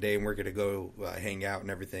me one day, and we're going to go hang out and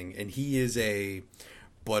everything. And he is a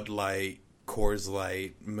Bud Light, Coors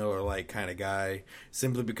Light, Miller Light kind of guy,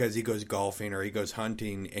 simply because he goes golfing or he goes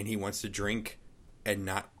hunting and he wants to drink and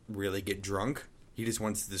not really get drunk. He just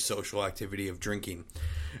wants the social activity of drinking.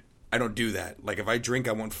 I don't do that. Like, if I drink,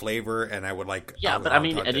 I want flavor, and I would like... Yeah, but I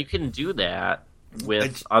mean, and you can do that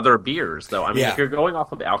with other beers, though. I mean, if you're going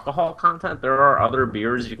off of alcohol content, there are other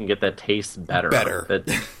beers you can get that taste better.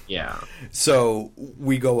 Yeah. So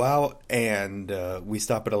we go out and we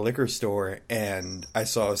stop at a liquor store, and I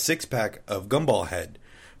saw a 6-pack of Gumball Head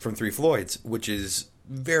from Three Floyds, which is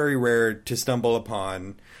very rare to stumble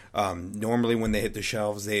upon. Normally when they hit the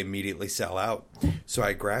shelves, they immediately sell out. So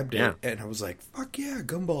I grabbed it and I was like, fuck yeah,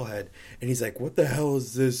 Gumball Head. And he's like, what the hell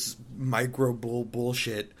is this micro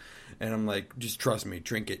bullshit? And I'm like, just trust me,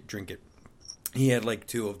 drink it. He had like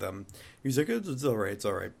 2 of them. He was like, it's all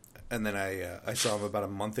right. And then I saw him about a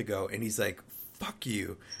month ago, and he's like, fuck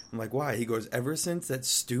you. I'm like, why? He goes, ever since that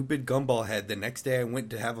stupid Gumball Head, the next day I went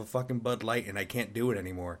to have a fucking Bud Light, and I can't do it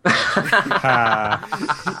anymore.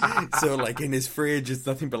 So, like, in his fridge, it's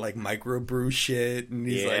nothing but, like, microbrew shit. And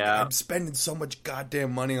he's like, I'm spending so much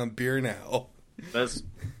goddamn money on beer now. But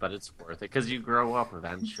it's worth it, because you grow up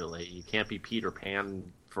eventually. You can't be Peter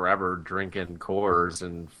Pan forever drinking Coors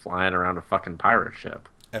and flying around a fucking pirate ship.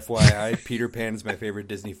 FYI, Peter Pan is my favorite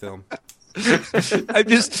Disney film.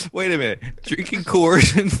 Wait a minute. Drinking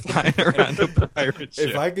Coors and flying around a pirate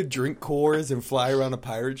ship. If I could drink Coors and fly around a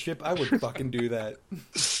pirate ship, I would fucking do that.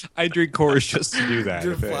 I drink Coors just to do that.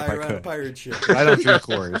 To fly around a pirate ship. I don't drink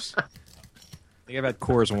Coors. I think I've had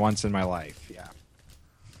Coors once in my life. Yeah.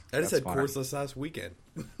 I just had Coors this last weekend.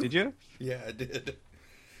 Did you? Yeah, I did.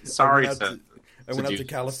 Sorry, I went out to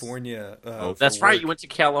California. That's right, you went to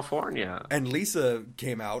California. And Lisa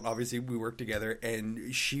came out. Obviously, we worked together.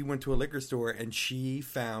 And she went to a liquor store, and she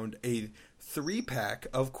found a 3-pack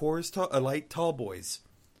of Coors Light Tall Boys.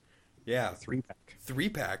 Yeah. 3-pack.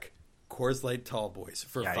 3-pack Coors Light Tall Boys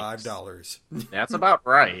for $5. That's about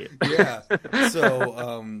right. Yeah.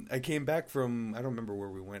 So I came back from, I don't remember where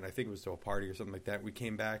we went. I think it was to a party or something like that. We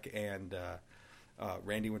came back, and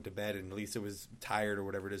Randy went to bed, and Lisa was tired or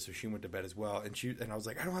whatever it is, so she went to bed as well. And I was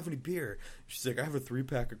like, I don't have any beer. She's like, I have a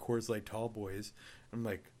 3-pack of Coors Light Tall Boys. I'm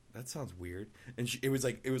like, that sounds weird. And it was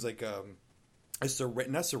like not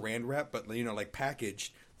saran wrap, but like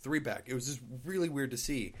packaged 3-pack. It was just really weird to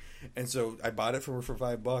see. And so I bought it from her for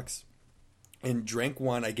 $5 and drank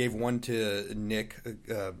one. I gave one to Nick,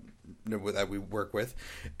 that we work with,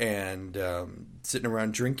 and sitting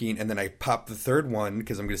around drinking, and then I popped the third one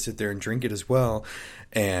because I'm going to sit there and drink it as well.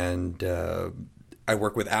 And I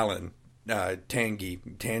work with Alan Tangi.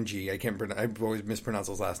 I always mispronounce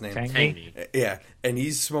his last name. Tangi. Yeah, and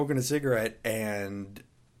he's smoking a cigarette, and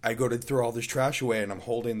I go to throw all this trash away, and I'm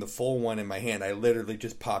holding the full one in my hand. I literally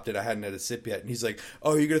just popped it. I hadn't had a sip yet, and he's like,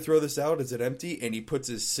 "Oh, you're gonna throw this out? Is it empty?" And he puts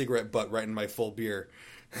his cigarette butt right in my full beer.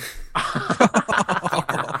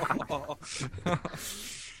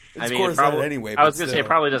 It's Coors Light anyway. I was going to say, it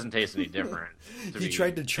probably doesn't taste any different. He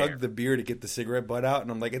tried to chug the beer to get the cigarette butt out,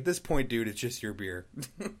 and I'm like, at this point, dude, it's just your beer.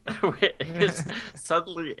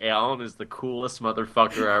 Suddenly, Alan is the coolest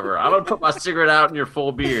motherfucker ever. I'm going to put my cigarette out in your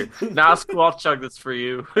full beer. Nah, it's cool. I'll chug this for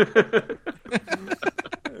you. It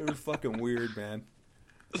was fucking weird, man.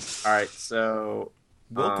 All right, so...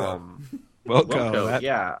 Wilco.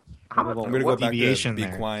 Yeah. I'm going to go back to be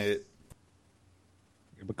quiet.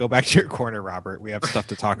 But go back to your corner, Robert. We have stuff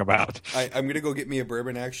to talk about. I'm going to go get me a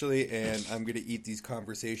bourbon, actually, and I'm going to eat these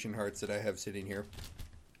conversation hearts that I have sitting here.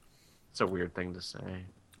 It's a weird thing to say.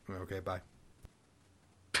 Okay, bye.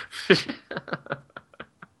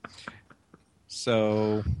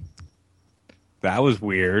 So, that was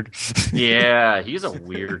weird. Yeah, he's a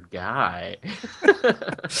weird guy.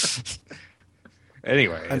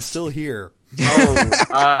 Anyway. I'm still here.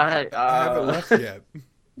 I haven't left yet.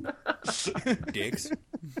 Dicks.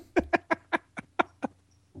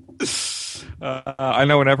 I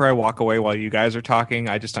know whenever I walk away while you guys are talking,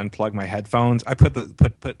 I just unplug my headphones. I put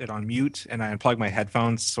it on mute, and I unplug my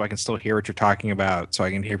headphones so I can still hear what you're talking about, so I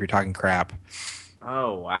can hear if you're talking crap.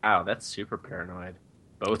 Oh wow, that's super paranoid.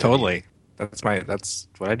 Both totally. That's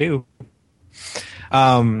what I do.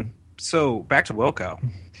 So back to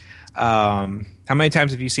Wilco. How many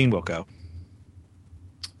times have you seen Wilco?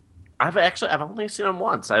 I've only seen him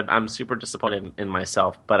once. I'm super disappointed in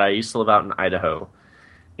myself, but I used to live out in Idaho,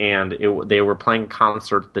 and they were playing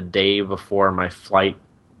concert the day before my flight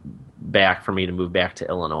back for me to move back to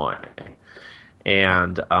Illinois,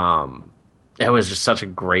 and it was just such a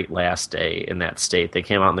great last day in that state. They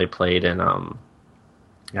came out and they played in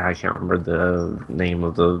I can't remember the name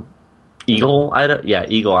of the Eagle, Idaho. Yeah,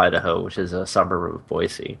 Eagle, Idaho, which is a suburb of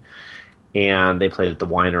Boise, and they played at the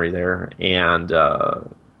winery there, and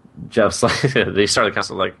Jeff's like, they started kind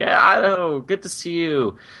of like, yeah, Idaho, good to see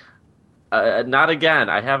you. Not again.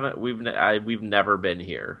 I haven't. We've never been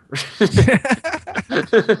here.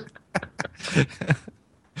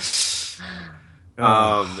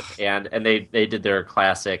 And they did their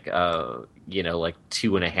classic, like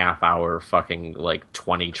 2.5 hour fucking like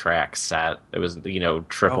 20 track set. It was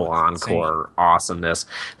triple encore insane. Awesomeness.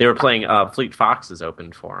 They were playing. Fleet Foxes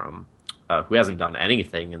opened for them, who hasn't done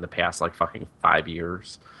anything in the past like fucking 5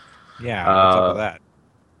 years. Yeah, what's up with that?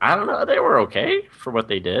 I don't know. They were okay for what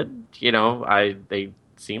they did. They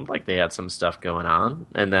seemed like they had some stuff going on,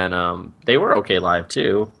 and then they were okay live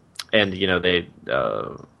too. And they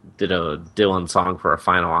did a Dylan song for a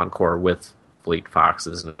final encore with Fleet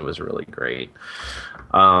Foxes, and it was really great.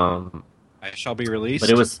 I Shall Be Released. But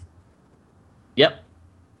it was, yep.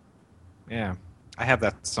 Yeah, I have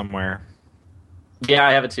that somewhere. Yeah,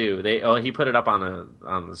 I have it too. He put it up on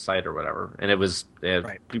the site or whatever, and it was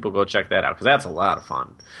right. People go check that out because that's a lot of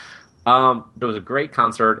fun. It was a great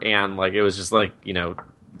concert, and like it was just like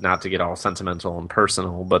not to get all sentimental and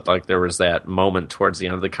personal, but like there was that moment towards the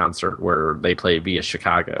end of the concert where they played Via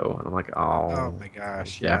Chicago, and I'm like, oh my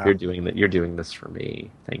gosh, yeah, you're doing this for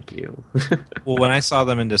me. Thank you. Well, when I saw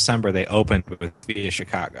them in December, they opened with Via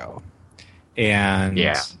Chicago, and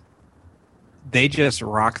yeah. They just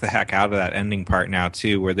rock the heck out of that ending part now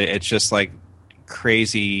too, where it's just like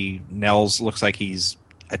crazy. Nels looks like he's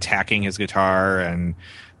attacking his guitar, and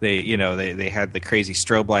they had the crazy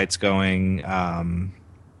strobe lights going, and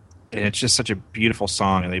it's just such a beautiful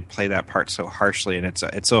song. And they play that part so harshly, and it's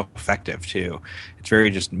so effective too. It's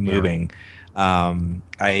very just moving. Yeah.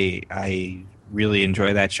 I really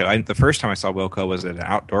enjoy that show. The first time I saw Wilco was at an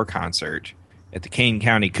outdoor concert at the Kane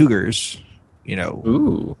County Cougars.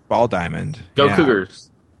 Ooh. Ball Diamond. Go yeah. Cougars.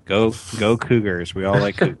 Go Cougars. We all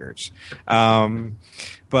like Cougars.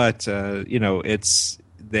 But it's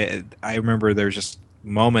I remember there's just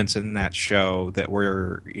moments in that show that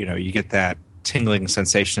were, you get that tingling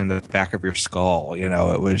sensation in the back of your skull.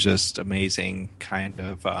 It was just amazing kind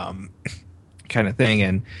of thing.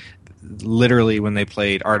 And literally when they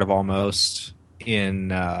played Art of Almost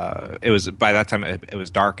it was by that time it was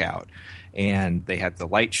dark out. And they had the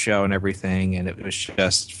light show and everything, and it was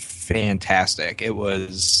just fantastic. It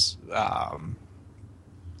was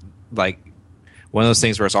like one of those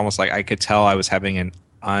things where it's almost like I could tell I was having an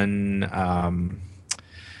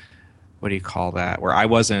what do you call that? Where I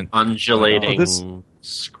wasn't undulating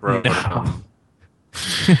scrotum.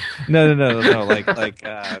 No. Like not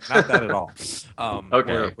that at all.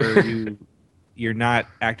 Okay. Where you're not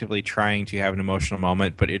actively trying to have an emotional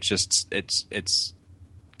moment, but it's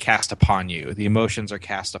cast upon you. The emotions are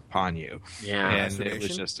cast upon you. Yeah. And it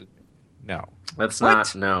was just no. Let's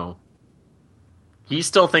not no. He's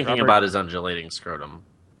still thinking Robert, about his undulating scrotum.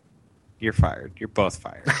 You're fired. You're both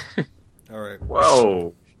fired. All right.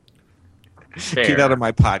 Whoa. Get out of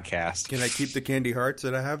my podcast. Can I keep the candy hearts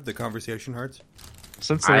that I have, the conversation hearts?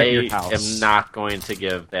 Since they're at your house. am not going to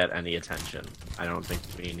give that any attention. I don't think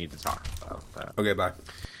we need to talk about that. Okay, bye.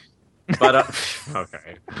 But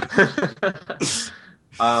okay.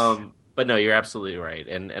 But no, you're absolutely right,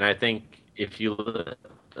 and I think if you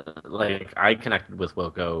like, I connected with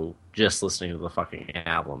Wilco just listening to the fucking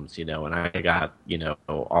albums, and I got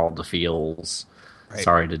all the feels. Right.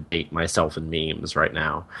 Sorry to date myself in memes right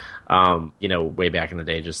now. Way back in the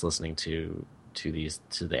day, just listening to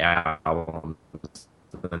the albums,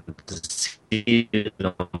 to see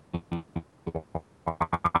them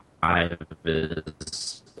live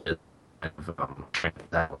is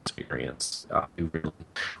that experience,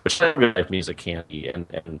 which real life music can be, and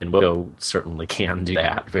Wilco certainly can do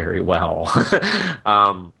that very well.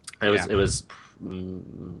 It was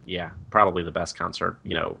probably the best concert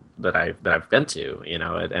that I've been to,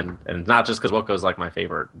 and not just because Wilco's like my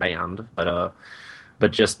favorite band, but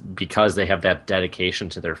just because they have that dedication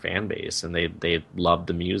to their fan base, and they love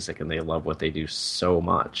the music and they love what they do so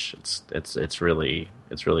much. It's really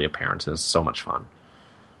apparent, and it's so much fun.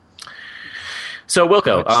 So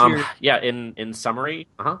Wilco, in summary,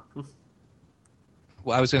 Well,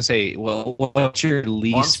 I was going to say, what's your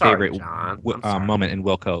least favorite moment in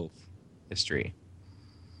Wilco history?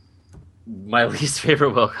 My least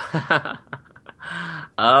favorite Wilco.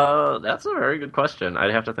 That's a very good question.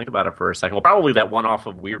 I'd have to think about it for a second. Well, probably that one off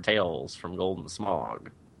of Weird Tales from Golden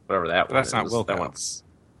Smog, whatever that one is. That's not Wilco. That one's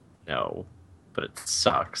no, but it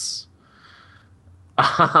sucks.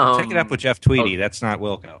 Check it up with Jeff Tweedy. That's not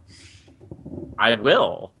Wilco. I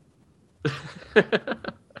will.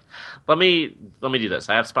 Let me do this.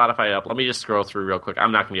 I have Spotify up. Let me just scroll through real quick.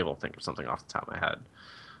 I'm not going to be able to think of something off the top of my head.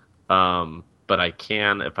 But I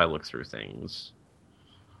can if I look through things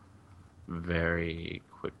very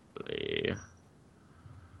quickly.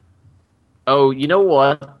 Oh, you know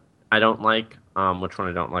what I don't like? Which one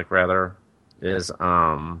I don't like, rather, is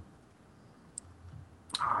I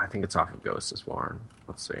think it's off of Ghost is Warren.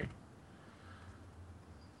 Let's see.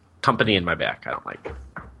 Company in My Back, I don't like.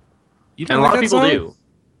 You don't, and a lot of people do.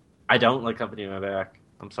 I don't like Company in My Back.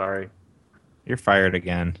 I'm sorry. You're fired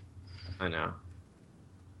again. I know.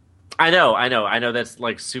 I know that's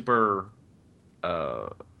like super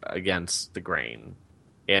against the grain.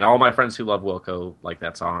 And all my friends who love Wilco like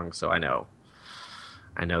that song, so I know.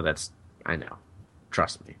 I know.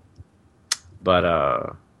 Trust me.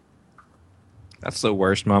 But that's the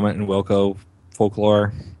worst moment in Wilco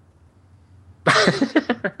folklore.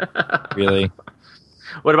 Really?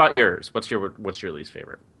 What about yours? What's your least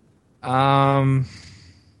favorite? I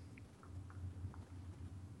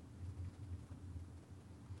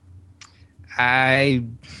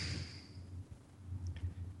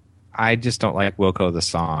just don't like Wilco the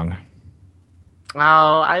song. Oh,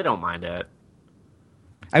 I don't mind it.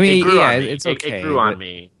 I mean, it's okay. It grew on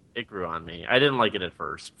me. It grew on me. I didn't like it at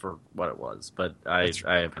first for what it was, but I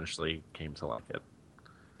eventually came to like it.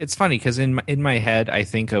 It's funny because in my head, I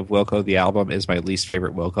think of Wilco the album as my least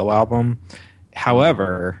favorite Wilco album.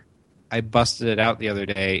 However, I busted it out the other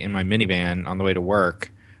day in my minivan on the way to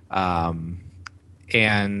work,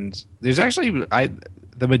 and there's actually I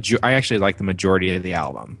actually like the majority of the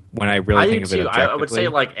album when I really think of it objectively. I would say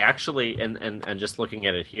like actually, and just looking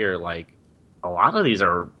at it here, like a lot of these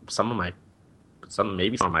are some of my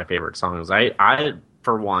favorite songs. I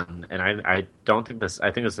for one, and I don't think this. I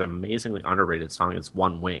think it's an amazingly underrated song. It's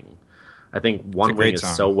One Wing. I think One Wing is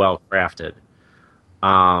so well crafted,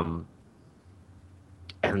 and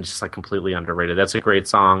just like completely underrated. That's a great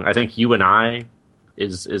song. I think You and I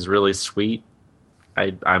is really sweet.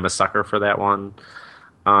 I'm a sucker for that one.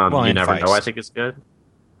 You Never Know, I think it's good.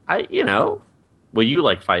 Well, you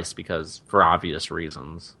like Feist because for obvious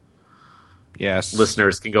reasons. Yes.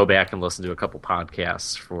 Listeners can go back and listen to a couple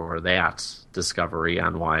podcasts for that discovery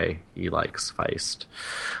on why he likes Feist.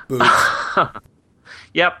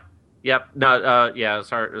 Yep. No,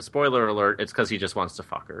 sorry. Spoiler alert. It's because he just wants to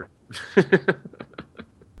fuck her.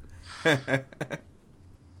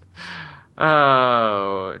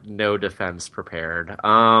 Oh, no defense prepared.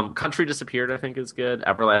 Country Disappeared, I think, is good.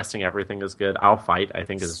 Everlasting Everything is good. I'll Fight, I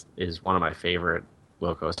think, is one of my favorite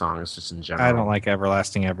Wilco songs, just in general. I don't like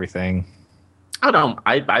Everlasting Everything.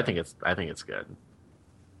 I think it's good.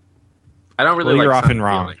 I don't really. Well, you're like often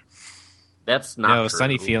wrong. Feeling. That's not. No, true.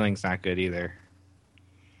 Sunny Feeling's not good either.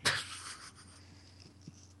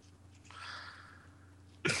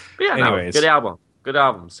 But yeah, anyways, good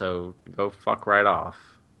album. So go fuck right off.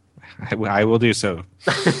 I will do so.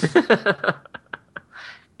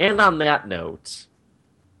 And on that note,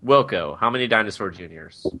 Wilco, how many Dinosaur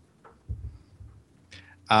Juniors?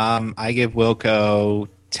 I give Wilco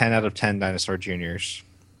 10 out of 10 Dinosaur Juniors.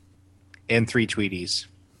 And 3 Tweeties.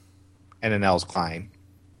 And an Nels Klein.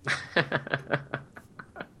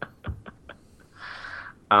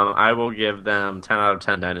 I will give them 10 out of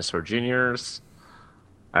 10 Dinosaur Juniors.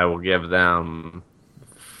 I will give them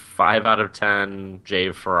 5 out of 10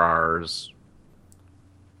 J Ferrars.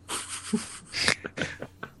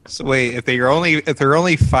 So wait, if they're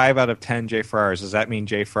only 5 out of 10 J Ferrars, does that mean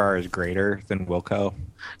J Ferrar is greater than Wilco?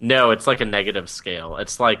 No, it's like a negative scale.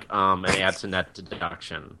 It's like an add to net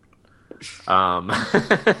deduction.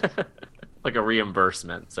 Like a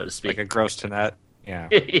reimbursement, so to speak. Like a gross to net? Yeah.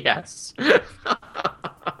 Yes.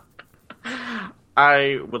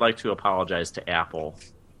 I would like to apologize to Apple.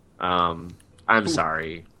 I'm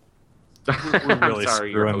sorry. We're really I'm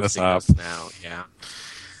sorry you're screwing this hosting up. us now.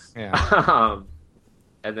 Yeah. Yeah.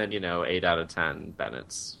 And then 8 out of 10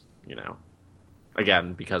 Bennett's.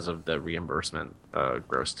 Again because of the reimbursement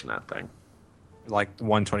gross to net thing. Like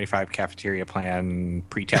 125 cafeteria plan,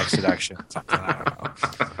 pre-tax deduction. Something, I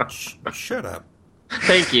don't know. Shut up.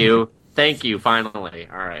 Thank you. Finally.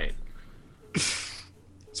 All right.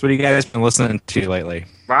 So what have you guys been listening to lately?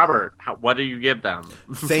 Robert, what do you give them?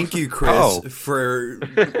 Thank you, Chris, for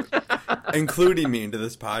including me into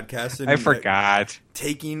this podcast. And I forgot.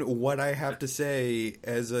 taking what I have to say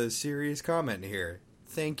as a serious comment here.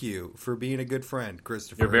 Thank you for being a good friend,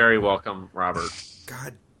 Christopher. You're very welcome, Robert.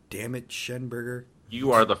 God damn it, Schenberger.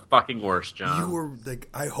 You are the fucking worst, John. You were like,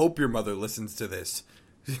 I hope your mother listens to this.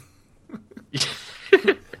 I'm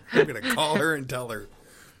going to call her and tell her.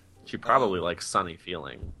 She probably likes Sunny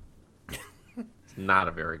Feeling. It's not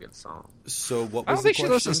a very good song. So what I was don't the think she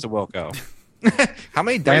question? listens to Wilco. How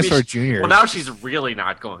many Dinosaur Maybe Juniors? Well, now she's really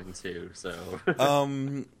not going to. So.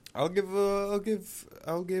 I'll give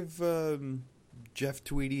Jeff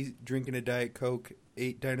Tweedy drinking a Diet Coke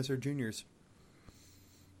 8 Dinosaur Juniors.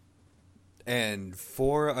 And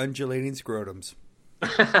 4 undulating scrotums.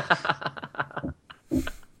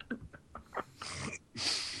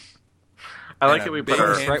 I like And that a we big put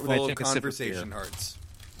our right when I handful of take a sip of conversation beer. hearts.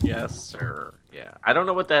 yes, sir. Yeah, I don't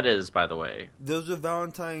know what that is, by the way. Those are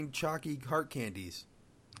Valentine chalky heart candies.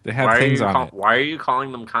 They have things on it. Why are you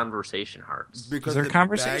calling them conversation hearts? Because they're the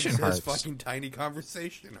conversation bag says hearts. fucking tiny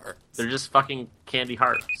conversation hearts. They're just fucking candy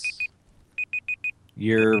hearts.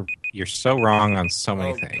 You're so wrong on so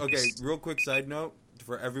many things. Okay, real quick side note.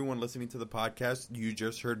 For everyone listening to the podcast, you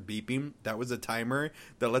just heard beeping. That was a timer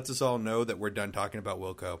that lets us all know that we're done talking about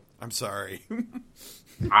Wilco. I'm sorry.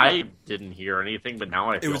 I didn't hear anything, but now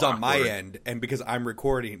I feel It was on my awkward. end, and because I'm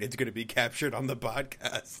recording, it's going to be captured on the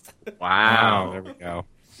podcast. Wow. Oh, there we go.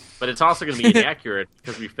 But it's also going to be inaccurate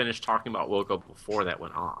because we finished talking about Wilco before that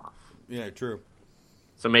went off. Yeah, true.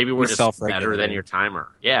 So maybe we're We're just better self-regulating. than your timer.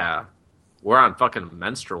 Yeah. We're on fucking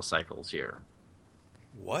menstrual cycles here.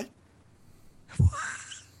 What?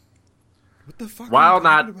 What the fuck? While are you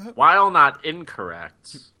talking about? not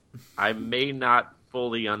incorrect, I may not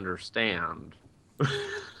fully understand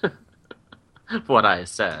what I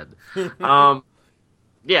said.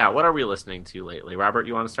 Yeah, what are we listening to lately? Robert,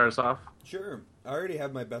 you want to start us off? Sure. I already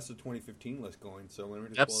have my best of 2015 list going, so let me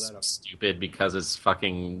just pull that up. That's stupid because it's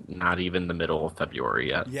fucking not even the middle of February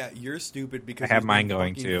yet. Yeah, you're stupid because I have there's mine been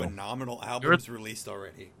going, fucking too. phenomenal albums released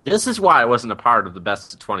already. This is why I wasn't a part of the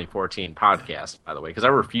Best of 2014 podcast, by the way, because I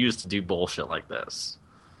refuse to do bullshit like this.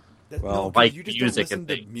 Well, no, 'cause like you just music don't and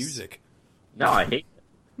listen to things. music. No, I hate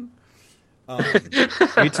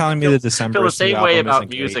Are you telling me the December feel the same way album about isn't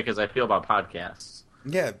great? music as I feel about podcasts.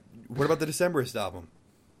 Yeah. What about the Decemberist album?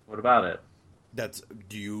 What about it?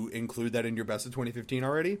 Do you include that in your best of 2015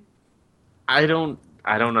 already? I don't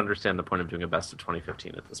understand the point of doing a Best of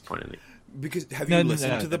 2015 at this point in the Because have No, you no,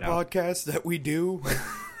 listened no, to the no. podcast that we do?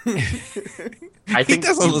 I think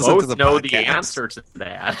doesn't you listen to both the know the podcast. answer to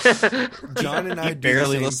that. John and I He do barely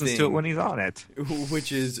the same listens thing, to it when he's on it.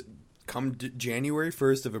 which is come January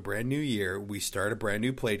 1st of a brand new year, we start a brand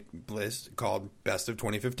new playlist called Best of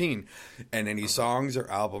 2015. And any songs or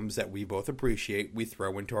albums that we both appreciate, we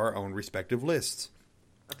throw into our own respective lists.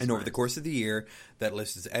 And over the course of the year, that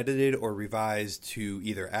list is edited or revised to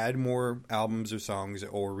either add more albums or songs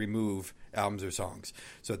or remove albums or songs.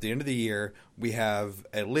 So at the end of the year, we have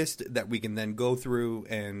a list that we can then go through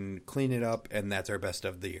and clean it up, and that's our best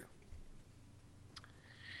of the year.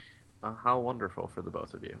 How wonderful for the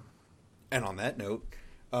both of you. And on that note,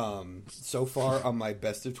 so far on my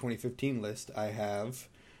best of 2015 list, I have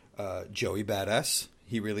Joey Badass.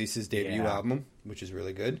 He released his debut Yeah. album, which is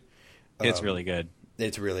really good. It's really good.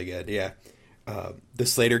 It's really good, yeah. The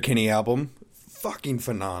Slater Kinney album, fucking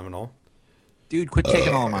phenomenal. Dude, quit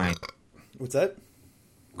taking all of mine. What's that?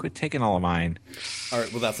 Quit taking all of mine. All right,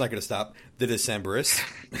 well, that's not going to stop. The Decemberists.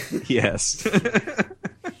 Yes.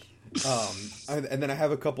 And then I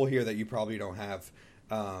have a couple here that you probably don't have.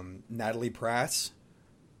 Natalie Prass.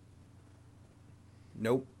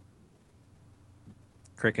 Nope.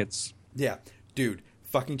 Crickets. Yeah, dude,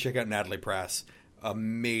 fucking check out Natalie Prass.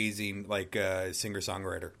 Amazing,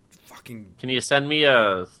 singer-songwriter. Fucking. Can you send me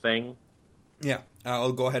a thing? Yeah,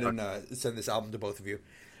 I'll go ahead and send this album to both of you.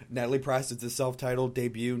 Natalie Prass, it's a self-titled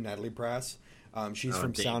debut. Natalie Prass. She's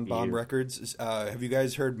from debut. Soundbomb Records. Have you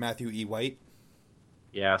guys heard Matthew E. White?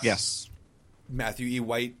 Yes. Matthew E.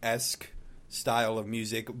 White-esque style of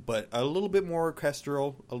music, but a little bit more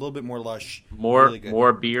orchestral, a little bit more lush.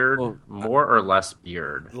 More beard, more or less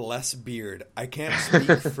beard? Less beard. I can't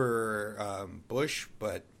speak for Bush,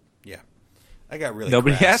 but yeah. I got really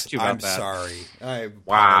Nobody crass. asked you about I'm that. sorry. I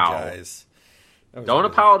Wow. apologize. Don't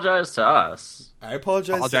apologize to us. I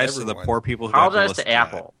apologize Apologize to to the everyone. poor people who have Apologize listen to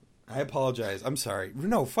Apple. I apologize. I'm sorry.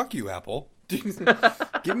 No, fuck you, Apple.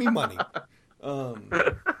 Give me money.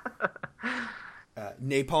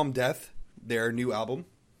 Napalm Death, their new album.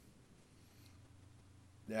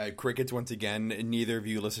 Crickets once again. Neither of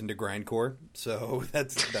you listen to grindcore, so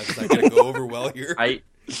that's not going to go over well here. I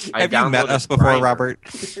Have you met downloaded us before, Grindr. Robert?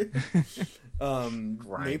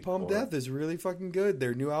 Napalm Death is really fucking good.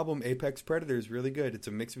 Their new album, Apex Predator, is really good. It's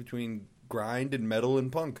a mix between grind and metal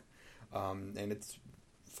and punk, and it's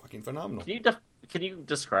fucking phenomenal. Can you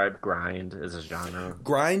describe grind as a genre?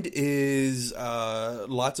 Grind is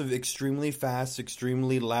lots of extremely fast,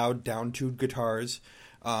 extremely loud, down-tuned guitars,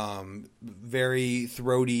 very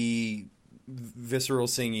throaty, visceral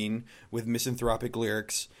singing with misanthropic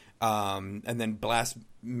lyrics, and then blast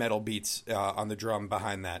metal beats on the drum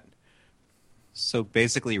behind that. So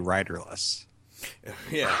basically riderless.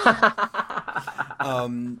 Yeah.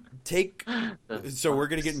 So we're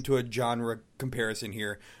going to get into a genre comparison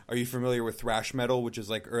here. Are you familiar with thrash metal, which is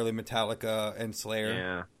like early Metallica and Slayer?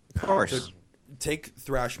 Yeah. Of course. So take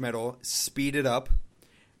thrash metal, speed it up,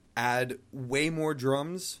 add way more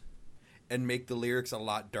drums, and make the lyrics a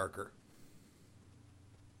lot darker.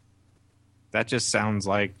 That just sounds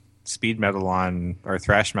like speed metal or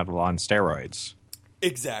thrash metal on steroids.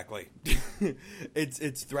 Exactly.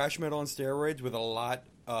 It's thrash metal on steroids with a lot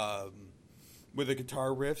where the guitar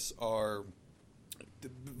riffs are,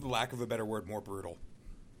 lack of a better word, more brutal.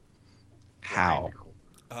 How?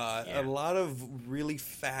 A lot of really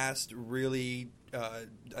fast, really,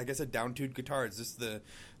 I guess, down-tuned guitars. Just the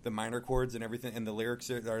minor chords and everything, and the lyrics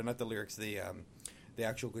are not the lyrics. The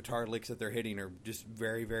actual guitar licks that they're hitting are just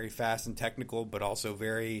very, very fast and technical, but also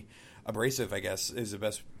very abrasive, I guess, is the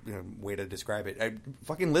best way to describe it. I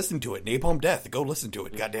fucking listen to it. Napalm Death. Go listen to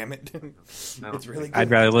it. God damn it. It's really good. I'd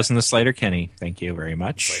rather listen to Slater-Kinney. Thank you very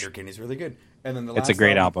much. Slater-Kinney's really good. And then It's a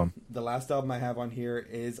great album. The last album I have on here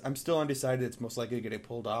is, I'm still undecided, it's most likely to get it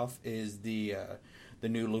pulled off, is the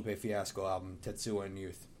new Lupe Fiasco album, Tetsuo and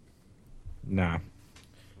Youth. No.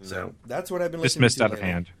 So that's what I've been Just listening missed to out of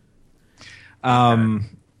lately. hand.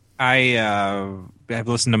 I have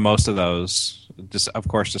listened to most of those. Just, of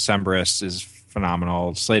course, Decemberist is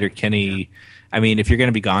phenomenal. Slater-Kinney, I mean, if you're going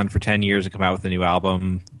to be gone for 10 years and come out with a new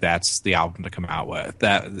album, that's the album to come out with.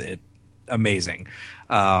 Amazing.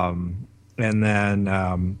 And then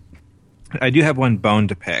I do have one bone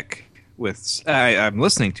to pick with. I'm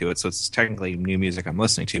listening to it, so it's technically new music I'm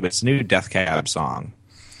listening to, but it's a new Death Cab song.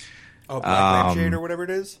 Oh, Black Lampshade or whatever it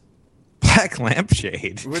is? Black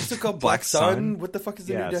Lampshade. What's it called? Black Sun? What the fuck is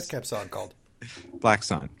the new Yes. Death Cab song called? Black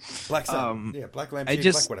Sun. Black Sun. Yeah, Black Lampshade,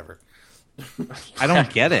 just- Black whatever. I don't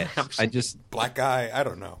get it. I just. Black guy, I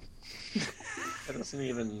don't know. It doesn't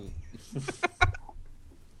even.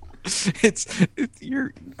 It's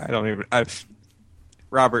you're. I don't even.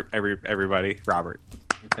 Robert, everybody, Robert.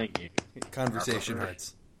 Thank you. Conversation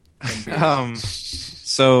Hearts.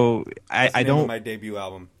 So That's the I name of don't my debut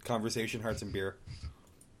album, Conversation Hearts and Beer.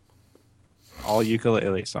 all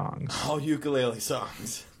ukulele songs. All ukulele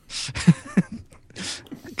songs.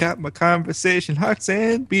 Got my conversation, hearts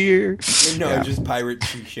and beer. No, Yeah. just pirate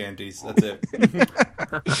sea shanties. That's it.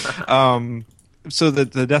 So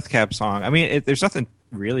the Death Cab song. I mean, there's nothing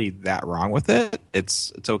really that wrong with it.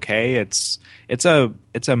 It's okay. It's a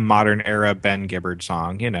modern era Ben Gibbard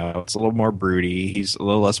song. You know, it's a little more broody. He's a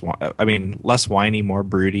little less. I mean, less whiny, more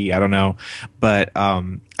broody. I don't know, but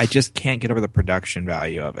I just can't get over the production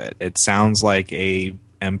value of it. It sounds like a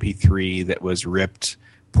MP3 that was ripped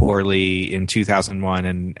poorly in 2001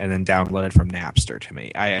 and then downloaded from Napster to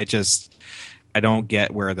me. I don't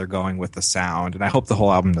get where they're going with the sound, and I hope the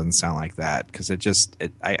whole album doesn't sound like that because I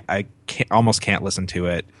almost can't listen to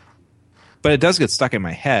it. But it does get stuck in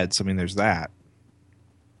my head, so I mean, there's that.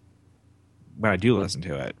 When I do listen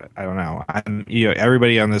to it, I don't know.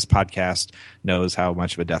 Everybody on this podcast knows how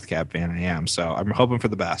much of a Death Cab fan I am, so I'm hoping for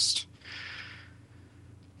the best.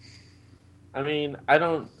 I mean, I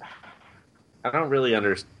don't really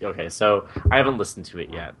understand. Okay, so I haven't listened to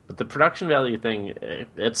it yet, but the production value thing,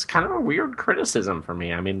 it's kind of a weird criticism for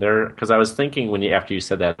me. I mean, because I was thinking after you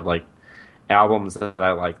said that, like albums that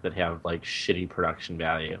I like that have like shitty production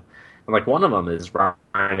value, and like one of them is Ryan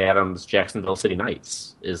Adams' Jacksonville City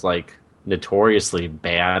Nights is like notoriously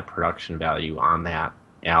bad production value on that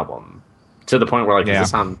album. To the point where like, is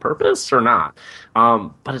this on purpose or not?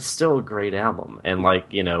 But it's still a great album, and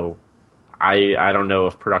like I don't know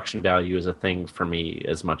if production value is a thing for me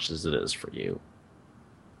as much as it is for you.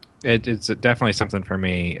 It's definitely something for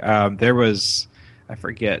me. There was, I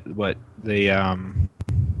forget what the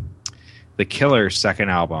Killers' second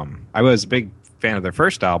album. I was a big fan of their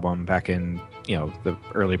first album back in the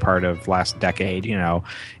early part of last decade.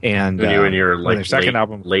 And when you were in your their second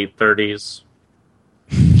album, late 30s.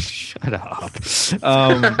 Shut up.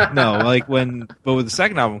 No, but when the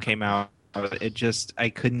second album came out, I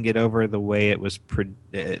couldn't get over the way it was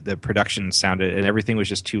the production sounded, and everything was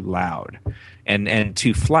just too loud and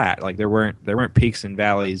too flat. Like there weren't peaks and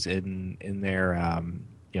valleys in their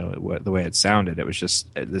the way it sounded. It was just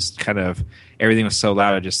this kind of, everything was so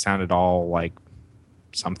loud, it just sounded all like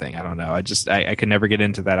something. I don't know. I could never get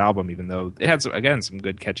into that album, even though it had some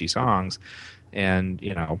good catchy songs, and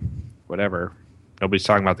whatever. Nobody's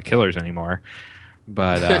talking about the Killers anymore,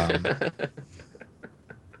 but.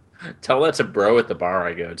 Tell that to bro at the bar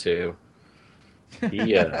I go to.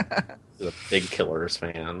 He is a big Killers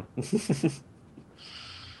fan. Is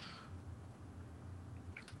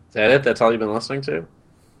that it? That's all you've been listening to?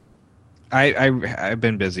 I've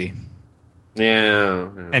been busy. Yeah.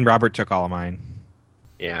 And Robert took all of mine.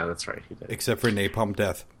 Yeah, that's right. He did. Except for Napalm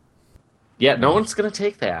Death. Yeah, no one's going to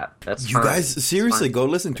take that. That's you fine. guys, seriously, go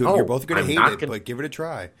listen to it. You're both going to hate it, but give it a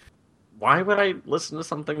try. Why would I listen to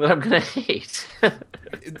something that I'm going to hate?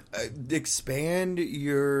 Expand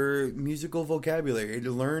your musical vocabulary.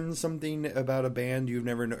 Learn something about a band you've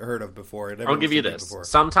never heard of before. I'll give you this.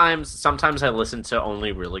 Sometimes I listen to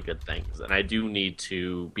only really good things, and I do need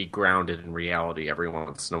to be grounded in reality every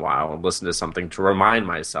once in a while and listen to something to remind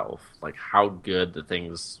myself like how good the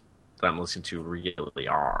things that I'm listening to really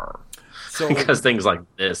are. So, because things like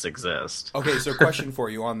this exist. Okay, so question for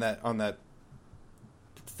you on that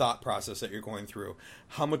thought process that you're going through.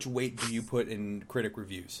 How much weight do you put in critic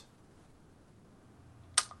reviews?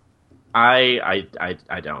 I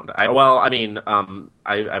don't.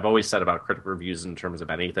 I've always said about critic reviews in terms of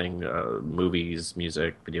anything, movies,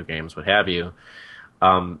 music, video games, what have you.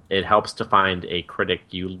 It helps to find a critic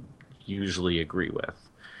you usually agree with,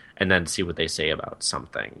 and then see what they say about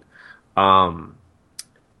something.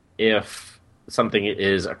 If something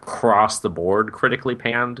is across the board critically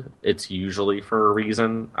panned, it's usually for a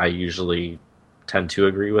reason. I usually tend to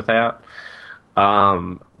agree with that.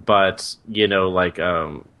 But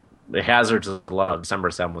The Hazards of Love, December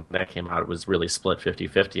 7th, when that came out, it was really split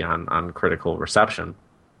 50-50 on critical reception.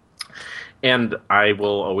 And I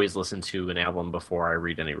will always listen to an album before I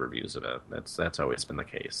read any reviews of it. That's always been the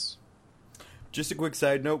case. Just a quick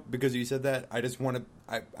side note, because you said that, I just want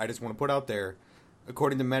to put out there,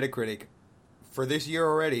 according to Metacritic, for this year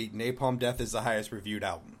already, Napalm Death is the highest reviewed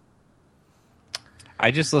album.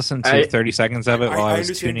 I just listened to 30 seconds of it while I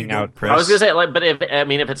was tuning out Chris. I was going to say, but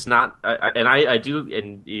if it's not, and I do,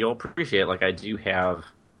 and you'll appreciate, I do have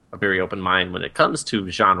a very open mind when it comes to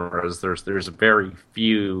genres. There's very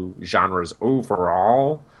few genres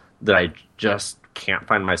overall that I just can't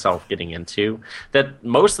find myself getting into. That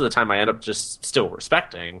most of the time I end up just still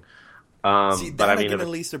respecting. But I can at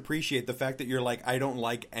least appreciate the fact that you're like, I don't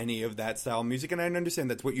like any of that style of music, and I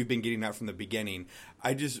understand that's what you've been getting at from the beginning.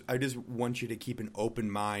 I just want you to keep an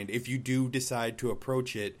open mind. If you do decide to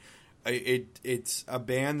approach it, it's a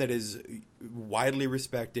band that is widely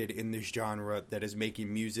respected in this genre, that is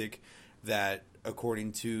making music that,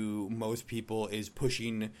 according to most people, is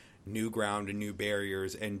pushing new ground and new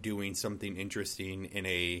barriers and doing something interesting in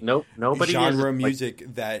a genre of music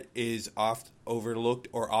that is oft overlooked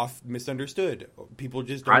or oft misunderstood. People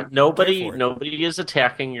just don't. Nobody is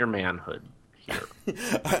attacking your manhood here.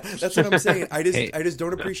 That's what I'm saying. I just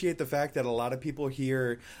don't appreciate the fact that a lot of people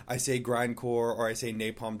hear I say grindcore or I say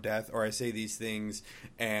Napalm Death or I say these things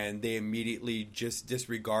and they immediately just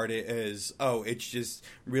disregard it as, oh, it's just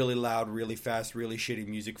really loud, really fast, really shitty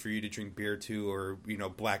music for you to drink beer to, or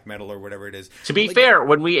black metal or whatever it is. To be fair,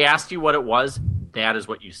 when we asked you what it was, that is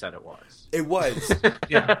what you said it was. It was.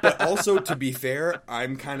 Yeah. But also, to be fair,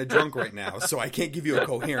 I'm kind of drunk right now, so I can't give you a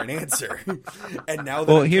coherent answer. And now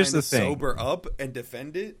that I'm trying to sober up and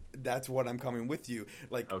defend it, that's what I'm coming with you.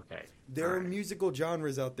 Okay. There are musical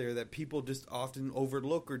genres out there that people just often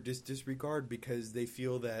overlook or just disregard because they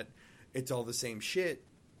feel that it's all the same shit.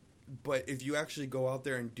 But if you actually go out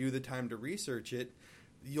there and do the time to research it,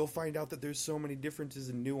 you'll find out that there's so many differences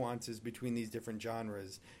and nuances between these different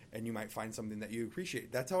genres, and you might find something that you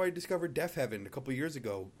appreciate. That's how I discovered Death Heaven a couple years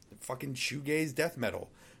ago. Fucking shoegaze death metal.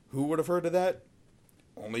 Who would have heard of that?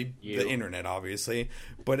 Only the internet, obviously.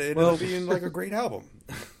 But it ended up being like a great album.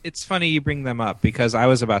 It's funny you bring them up because I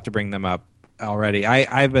was about to bring them up already.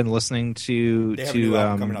 I've been listening to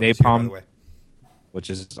Napalm, which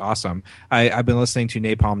is awesome. I've been listening to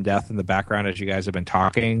Napalm Death in the background as you guys have been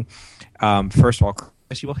talking. First of all,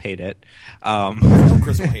 Chris, you will hate it.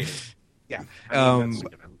 Chris will hate it. Yeah.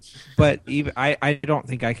 But even I don't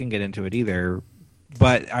think I can get into it either.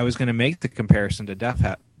 But I was going to make the comparison to Death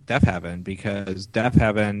Heaven because Death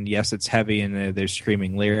Heaven, yes, it's heavy and there's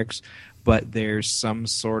screaming lyrics, but there's some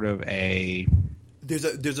sort of there's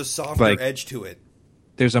a softer edge to it.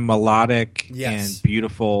 There's a melodic and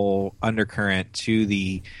beautiful undercurrent to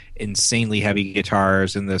the insanely heavy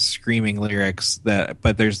guitars and the screaming lyrics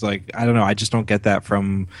but there's I don't know, I just don't get that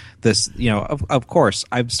from this, of course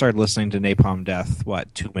I've started listening to Napalm Death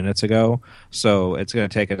 2 minutes ago, so it's going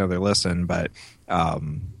to take another listen, but I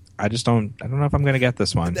don't know if I'm going to get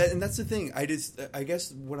this one. And that's the thing. I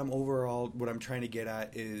guess what I'm trying to get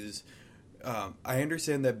at is I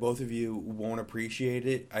understand that both of you won't appreciate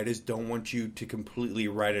it. I just don't want you to completely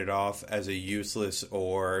write it off as a useless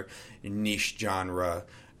or niche genre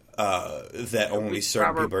that only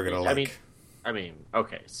certain people are going to like. I mean,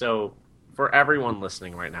 okay, so for everyone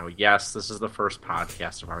listening right now, yes, this is the first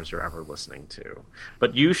podcast of ours you're ever listening to.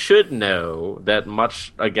 But you should know that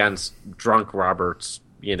much against drunk Robert's,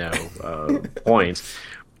 point,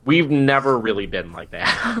 we've never really been like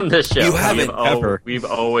that on this show. You haven't ever. We've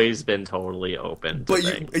always been totally open to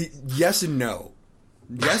things. Yes and no.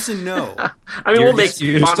 Yes and no. I mean, we'll make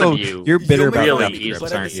fun of you. You're bitter about really easy.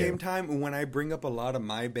 But at the same time, when I bring up a lot of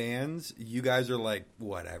my bands, you guys are like,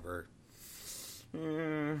 whatever.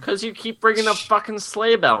 Because you keep bringing up fucking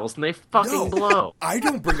sleigh bells, and they fucking blow. I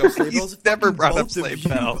don't bring up sleigh bells. He's never brought up sleigh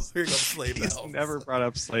bells. He's never brought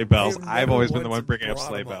up sleigh bells. I've always been the one bringing up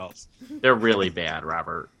sleigh bells. They're really bad,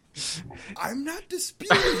 Robert. I'm not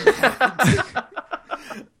disputing that.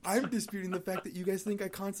 I'm disputing the fact that you guys think I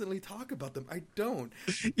constantly talk about them. I don't.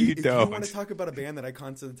 You if don't. you want to talk about a band that I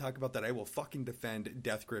constantly talk about that I will fucking defend,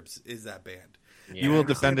 Death Grips is that band. Yeah. You will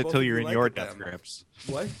defend it till you're in your Death Grips.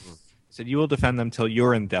 What? Said you will defend them till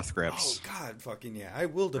you're in Death Grips. Oh God, fucking yeah! I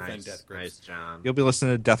will defend Death Grips. Nice, John. You'll be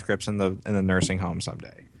listening to Death Grips in the nursing home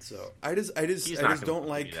someday. So I just don't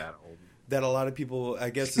like that a lot of people. I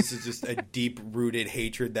guess this is just a deep rooted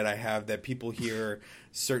hatred that I have, that people hear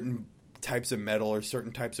certain types of metal or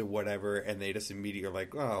certain types of whatever, and they just immediately are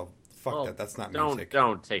like, "Oh, fuck that! That's not music."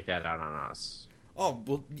 Don't take that out on us. Oh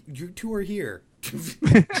well, you two are here.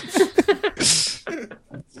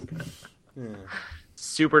 Yeah.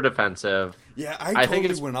 Super defensive. Yeah, I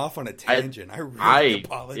totally went off on a tangent. I really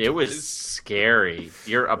apologize. It was scary.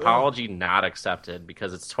 Your apology not accepted,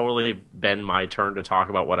 because it's totally been my turn to talk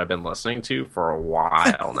about what I've been listening to for a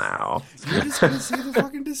while now. You're just going to say the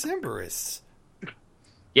fucking Decemberists.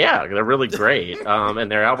 Yeah, they're really great.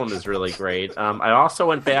 And their album is really great. I also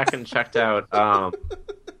went back and checked out... on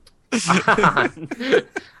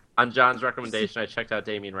John's recommendation, I checked out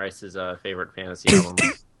Damien Rice's favorite fantasy album.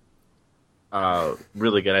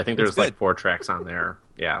 Really good. I think there's like 4 tracks on there.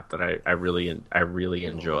 Yeah, that I really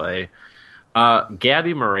enjoy.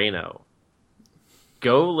 Gabby Moreno.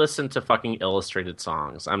 Go listen to fucking Illustrated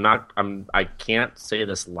Songs. I can't say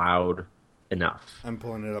this loud enough. I'm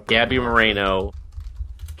pulling it up. Gabby Moreno,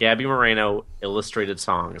 Illustrated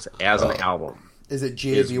Songs as an album. Is it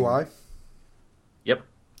GABY? Yep.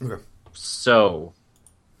 Okay. So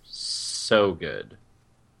good.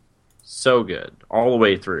 So good. All the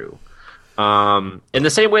way through. In the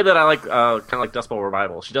same way that I like, kind of like Dust Bowl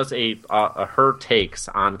Revival, she does her takes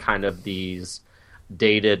on kind of these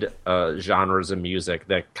dated genres of music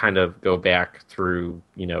that kind of go back through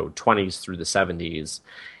 20s through the 70s,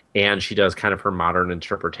 and she does kind of her modern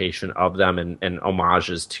interpretation of them and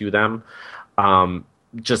homages to them,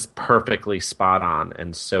 just perfectly spot on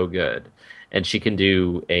and so good. And she can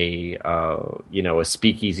do a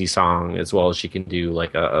speakeasy song, as well as she can do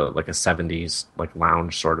like a 70s like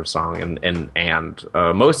lounge sort of song, and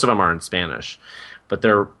most of them are in Spanish, but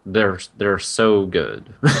they're so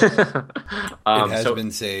good. It has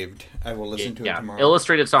been saved. I will listen to it tomorrow.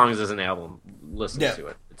 Illustrated Songs is an album. Listen to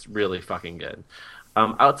it. It's really fucking good.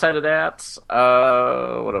 Outside of that,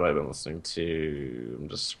 what have I been listening to? I'm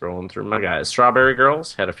just scrolling through my guys. Strawberry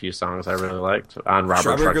Girls had a few songs I really liked on Robert.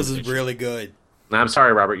 Strawberry Girls is really good. I'm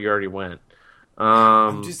sorry, Robert, you already went.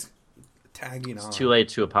 I'm just tagging on. It's too late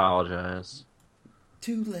to apologize.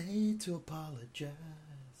 Too late to apologize.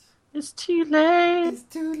 It's too late. It's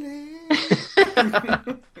too late.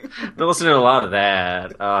 Been listening to a lot of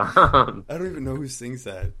that. I don't even know who sings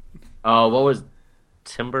that. What was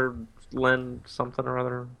Timberland something or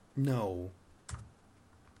other? No.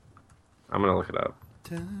 I'm gonna look it up.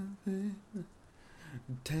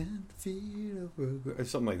 10 feet over, or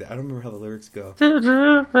something like that. I don't remember how the lyrics go.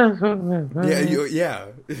 Yeah. Yeah.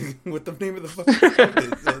 What the name of the fucking song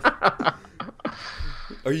is?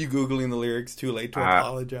 Are you Googling the lyrics? Too late to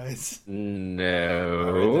apologize? No.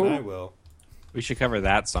 All right, then I will. We should cover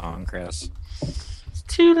that song, Chris. It's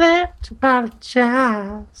too late to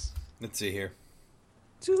apologize. Let's see here.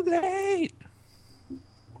 Too late.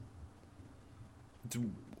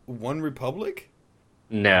 One Republic?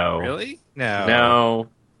 No. Really? No. No.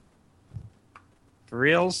 For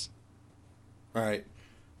reals? All right.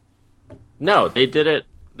 No, they did it.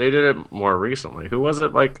 They did it more recently. Who was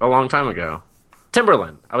it? Like a long time ago.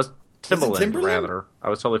 Timberland. Timberland, rather. I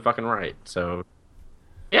was totally fucking right. So,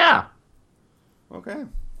 yeah. Okay.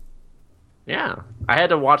 Yeah. I had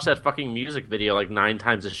to watch that fucking music video like 9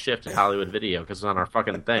 times a shift at Hollywood Video because it's on our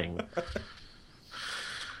fucking thing.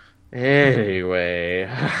 Anyway.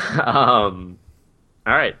 All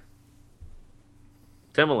right.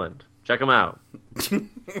 Timbaland. Check him out.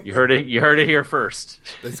 You heard it here first.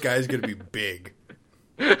 This guy's going to be big.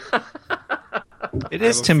 It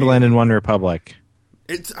is Timbaland and One Republic.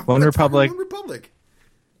 It's One Republic. One Republic.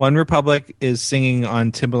 One Republic is singing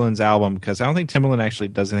on Timbaland's album because I don't think Timbaland actually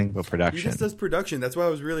does anything but He production. just does production. That's why I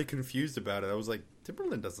was really confused about it. I was like,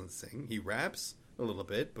 Timbaland doesn't sing. He raps a little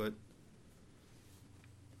bit, but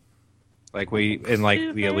Like the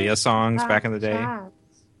Aaliyah songs back in the day.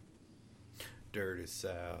 Dirty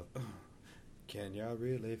South. Can y'all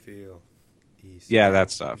really feel East? Yeah, that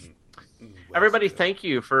stuff. Everybody, thank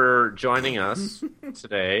you for joining us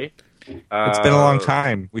today. It's been a long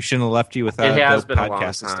time. We shouldn't have left you without It has a been a long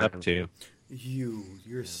podcast to step time. to.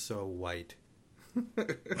 You're so white.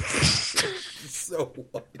 So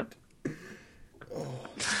white.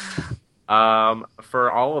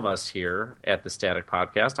 For all of us here at the Static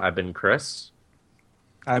Podcast, I've been Chris.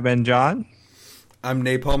 I've been John. I'm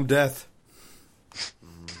Napalm Death.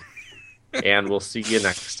 And we'll see you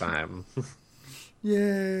next time.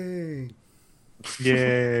 Yay.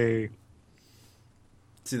 Yay.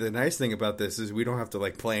 See, the nice thing about this is we don't have to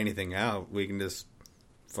play anything out. We can just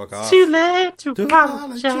fuck off. Too late to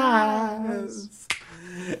apologize. apologize.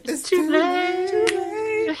 It's too late.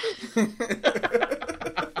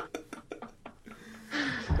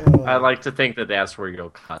 I like to think that that's where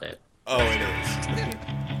you'll cut it. Oh, it is.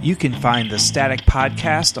 You can find the Static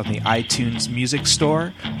Podcast on the iTunes Music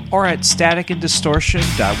Store or at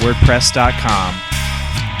staticandistortion.wordpress.com.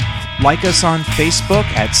 Like us on Facebook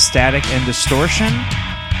at Static and Distortion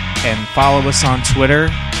and follow us on Twitter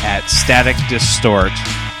at Static Distort.